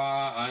งวา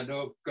อ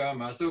ดุข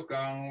มสุ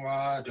ขังว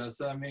าทัส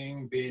มิง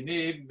ปิ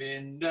นิบบิ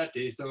นด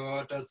ติโส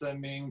ทัส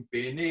มิง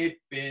ปินิบ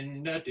บิน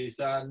ดติ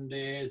สันเด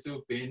สุ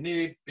ปินิ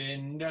บบิ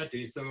นด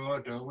ติโส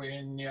ทวิ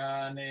ญญา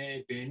เน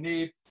ปินิ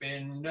บบิ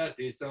นด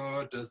ติโส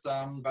ทสั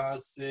มปัส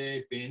เส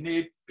ปินิ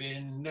บบิ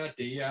นด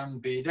ติยัม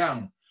ปิดัง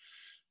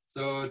โส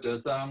ต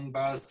สัม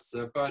ปัสส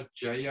ะปัจ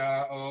จยา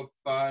อุป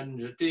ปัญ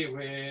ญติเว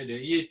เด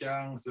ยิตั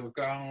งสุ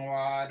ขังว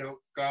าดุ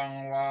ขัง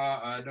วา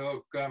อดุ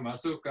ขม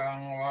สุขัง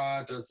วา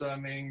ทัส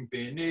มิง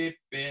ปินิบ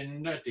บิน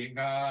ดติก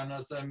านั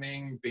สมิ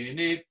งปิ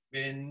นิบ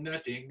บินด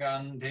ติกั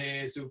นเท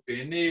สุปิ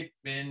นิบ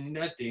บินด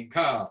ติฆ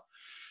า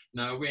น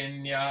าวิญ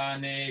ญา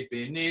เน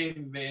ปินิบ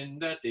บิน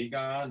ดติก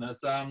าน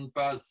สัม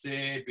ปัสเส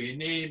ปิ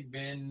นิบ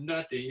บินด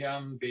ติยั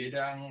มปิ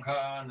ดังค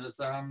าน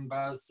สัม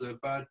ปัสสะ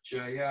ปัจจ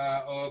ยา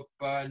อุป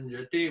ปัญญ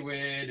ติเว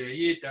เด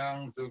ยิตัง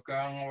สุ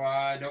ขังวา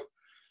ดุ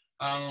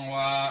อังว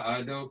าอ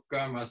ดุข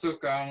มสุ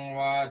ขังว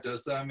าทั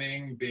สมิ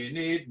งปิ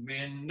นิบ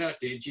บินด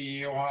ติจี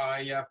วา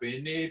ยาปิ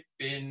นิบ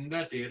บินด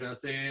ติร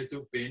เสสุ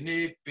ปินิ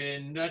บบิ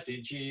นดติ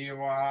จี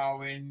วา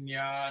วิญญ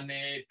าเน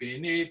ปิ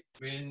นิบ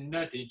บินด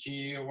ติจี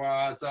วา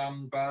สัม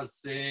ปัส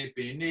เส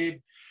ปินิบ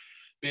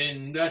บิน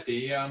ดติ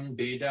ยัม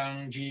ปิดัง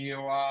จี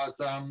วา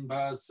สัม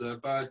ปัสสะ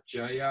ปัจจ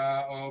ยา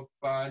อุป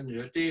ปัญญ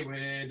ติเว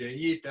เด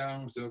ยิตัง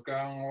สุ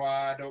ขังวา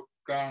ดุ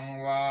ขัง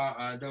วา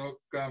อดุ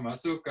ขม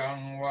สุขัง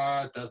วา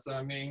ทัส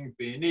มิง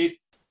ปินิบ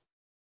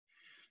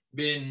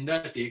บินด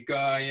ติก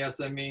ายส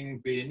มิง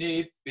ปินิ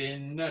บบิน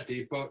ดติ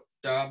ปุต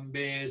ตัมเบ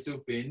สุ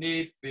ปินิ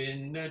บบิน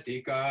ดติ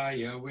กา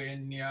ยวิ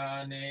ญญา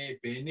เน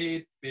ปินิ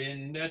บบิน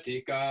ดติ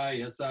กา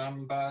ยสัม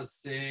ปัสเ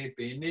ส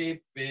ปินิบ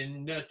บิน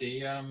ดติ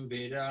ยัม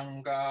ปิดัง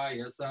กา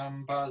ยสัม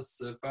ปัสส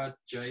ะปัจ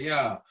จย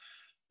า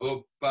อุ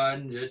ปปัญ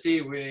ญติ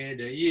เวเ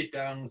ดยิ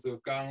ตังสุ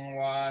ขัง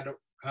วาดุ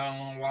ขัง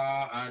วา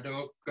อดุ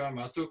กขม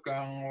สุขั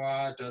งวา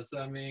ทัส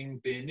มิง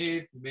ปินิ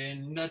พปิน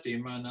นติ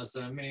มนัส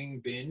มิง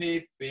ปินิ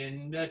พปิน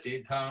นติ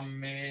ธรรม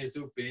เม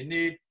สุปิ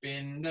นิพปิ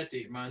นน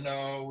ติมโน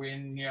วิ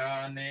ญญา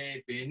เน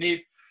ปินิพ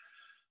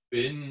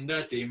ปินด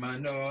ติม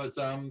โน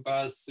สัมปั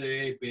สสิ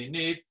ปิ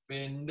นิพปิ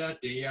นด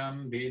ติยัม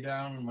ปิดั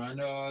งมโ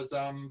น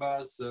สัมปั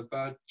สสะ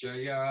ปัจจ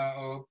ยา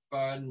อุป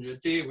ปัญญ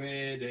ติเว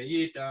ด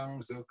ยิตัง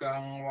สุขั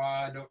งวา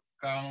ดุ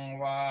ขัง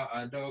วาอ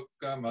ดุก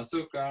ขม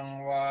สุขัง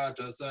วา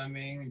ทัส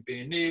มิงปิ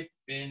นิพ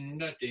ปิน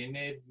ดติ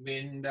นิพปิ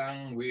นดัง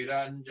วิ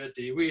รัญจ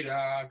ติวิร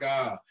ากา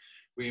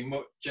วิ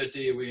มุตจ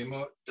ติวิ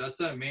มุตตัส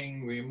มิง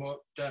วิมุต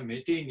ตมิ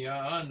ติญา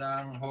ณั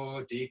งโห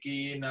ติกี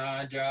นา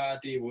จา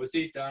ติวุ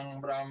สิตัง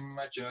บรม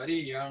จริ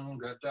ยัง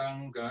กตัง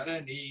กร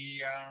ณี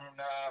ยังน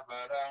าภ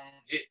รัง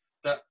อิ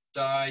ตต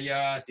าย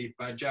าติป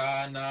จา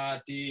นา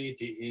ติ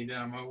ติอิด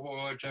ามโว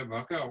จะภ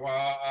ควา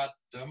อัต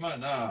ตม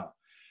นา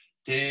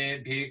เท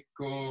ภิก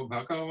ขุภ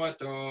คว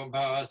โตภ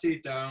าสิ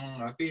ตัง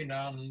อภิ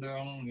นันด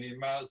งอิ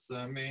มัสส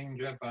มิง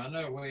จะปน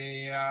เวี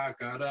ย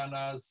การ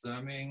นัสส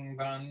มิง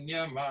พันย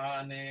มา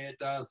เน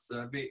ตัสส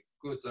ะภิก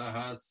ขุส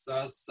หัส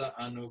สัสสะ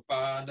อนุป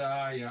าดา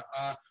ยะอ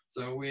าส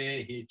เว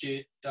หิจิ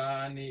ตตา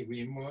นิ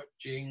วิมุต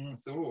จิง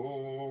สุ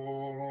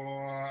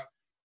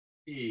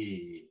อี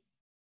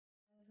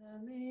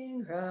Saming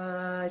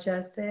Raja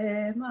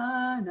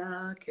Semana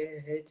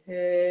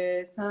Kete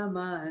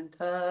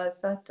Samantha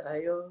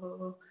Satayo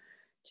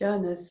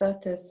Jana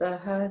Sata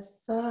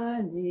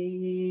Sahasani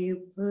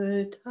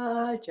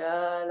Buddha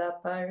Jala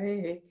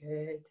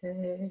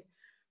Parikete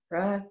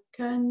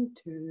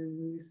Rakantu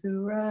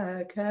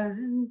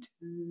Surakantu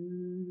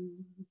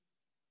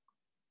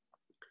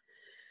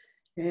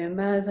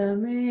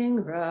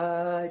Imazaming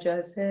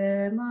Raja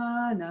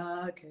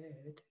Semana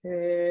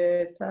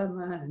Kete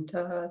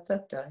Samantha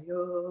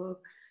Satayo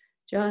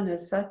Jana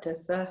Sata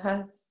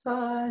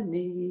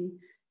Sahasani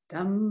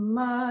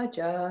Dhamma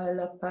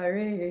Jala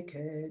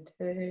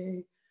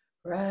Parikete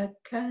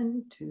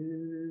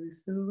Rakantu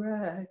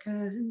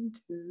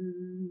Surakantu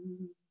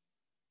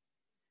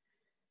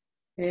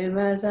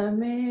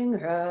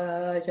Imazaming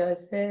Raja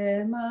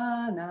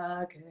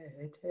Semana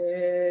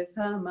Kete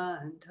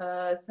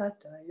Samantha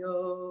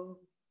Satayo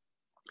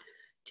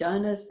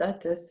Jana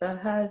Sata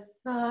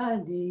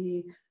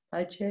Sahasani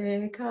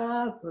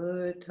Pacheka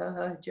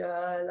Buddha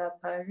Jala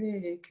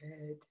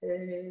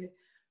Parikete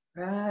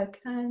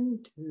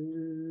Rakantu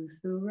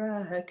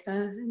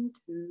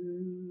Surakantu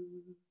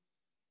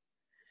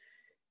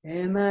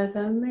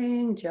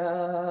Imazaming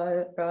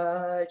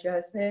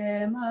Raja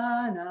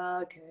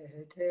Semana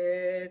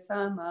Kete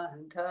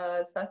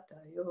Samantha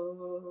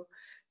Satayo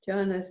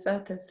Jana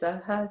Sata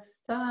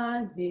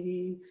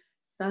Sahasani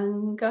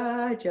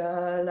Sangha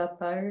Jala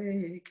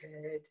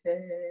Parikete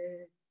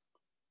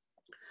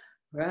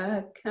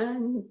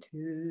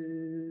Rakantu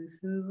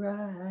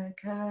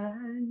Surakantu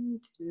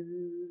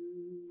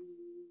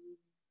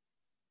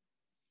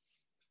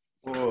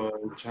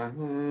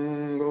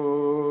Chango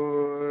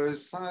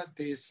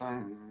Sati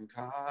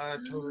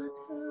Sankhato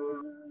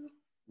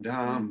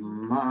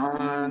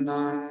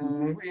Dhammanang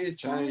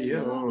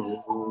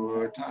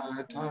Vichayo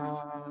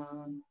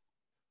Tata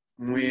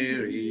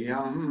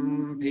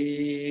Viriyam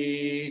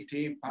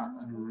Piti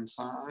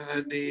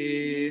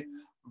Pansadi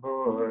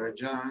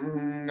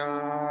Bojanga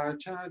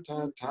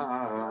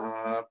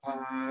Chatata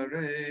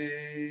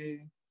Pare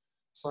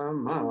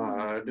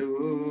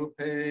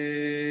Samadupe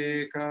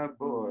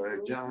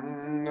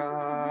kabojanga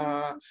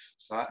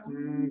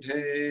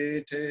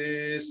sante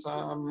te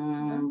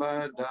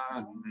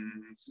sambadan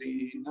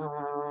sina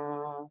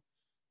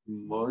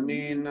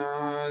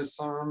monina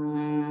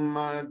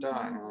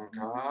sammadang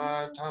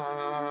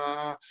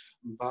kata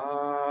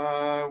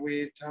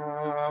bhavita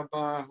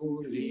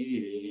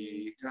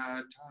bahuli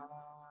kata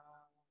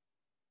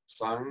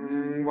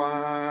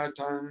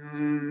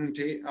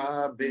Sangvatanti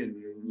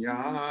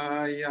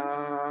abhinyaya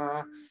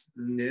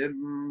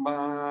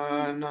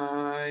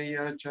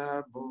nibbanaya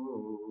cha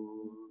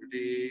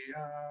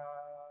buddhiya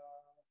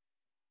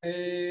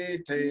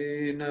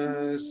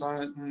etena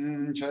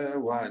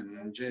sancha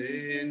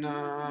vanjena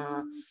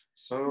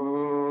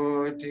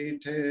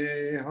sotite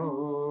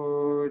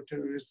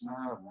hotu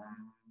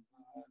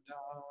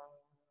sampada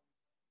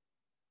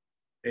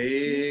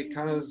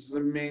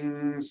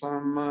Ekasming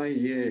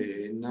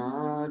samaye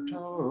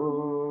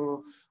nato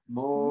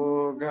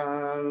mogalanan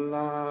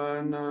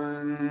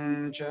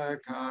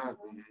chakaram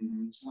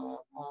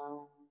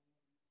sapam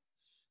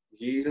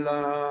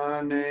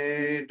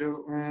gilane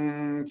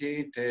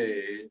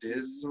dunkite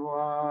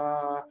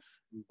diswa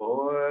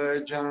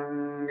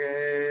bojange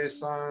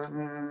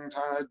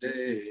santade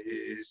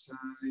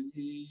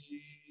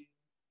sayi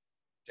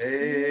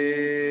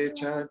Te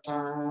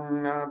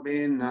chatang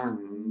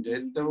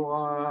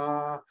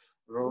abhinanditva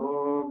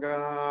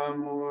roga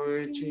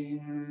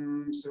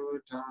muichin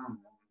sutam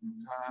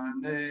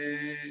kane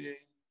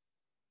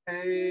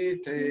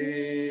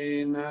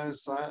etena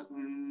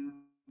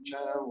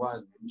satcha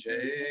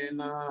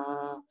vanjena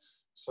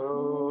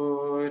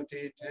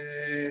sotite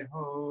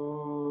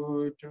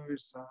hotu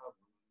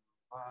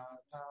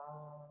sampada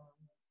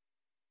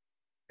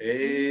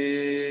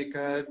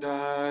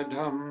Ekada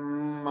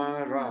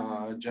Dhamma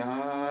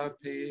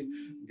Rajapi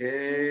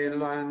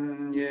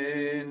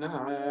Gelanyena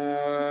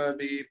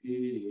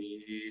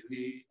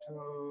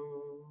Bipilito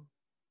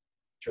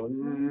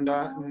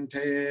Chundan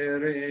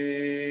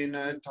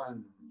Terena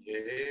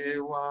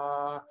Tanyewa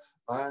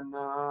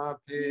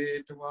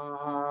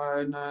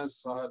Anapitwana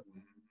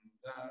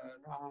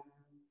Sadandaram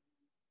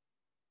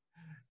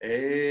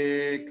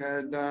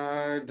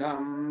Ekada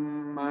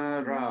Dhamma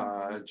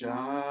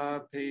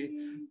Rajapi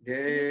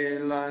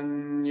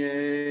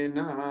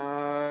Gelanyena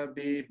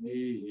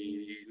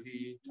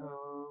Bipilito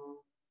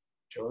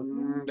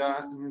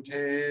Chundan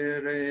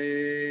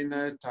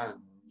Terena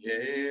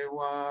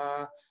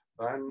Tanyewa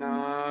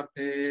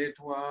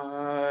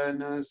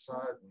Vanapetwana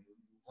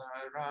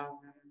Sadharam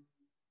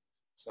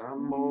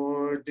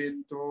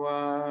Samuditwa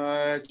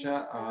Cha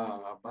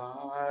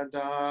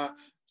Abada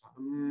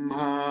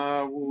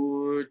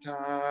Tamhavuta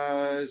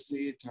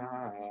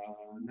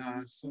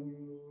Sitanasu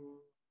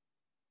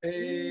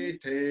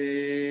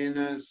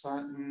Etena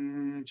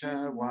Sancha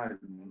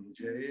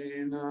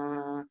Vanjena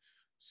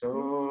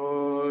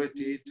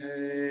Sotite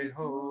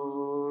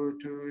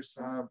Hotu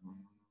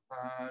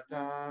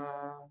Sampada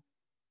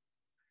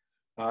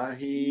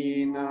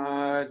Ahina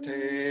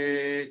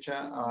te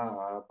cha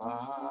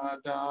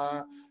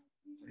abada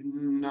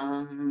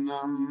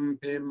Nanam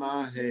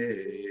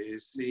pimahe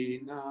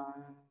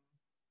sinam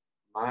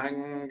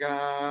Manga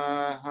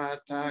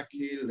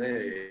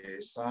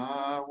hatakile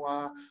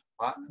sawa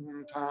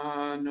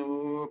Pantanu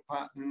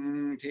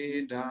panti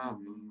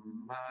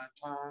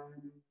dhammatan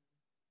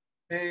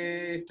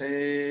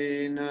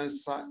Etena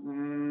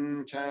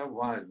sancha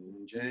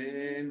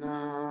vanjena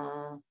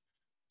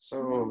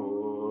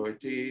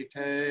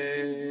Sotite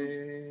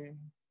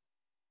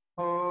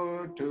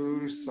Hotu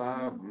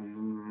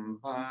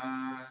Sambhata.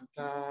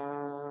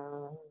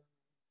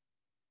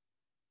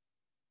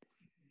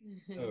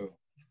 Oh,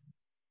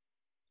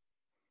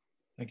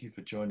 thank you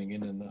for joining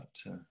in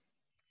that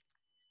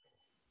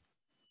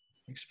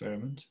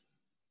experiment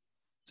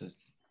to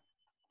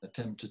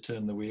attempt to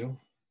turn the wheel.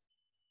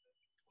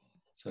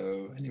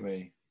 So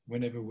anyway,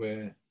 whenever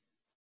we're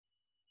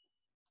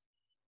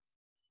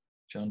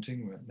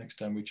chanting, next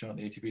time we chant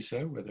the ATP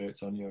So, whether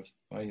it's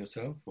by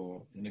yourself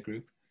or in a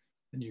group,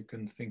 then you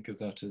can think of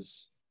that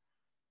as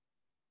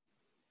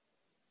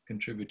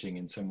contributing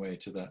in some way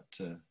to that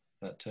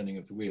turning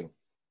of the wheel.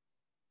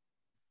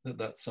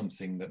 That's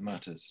something that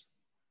matters.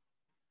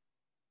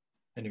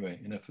 Anyway,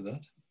 enough of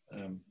that.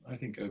 I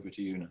think over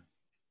to you now.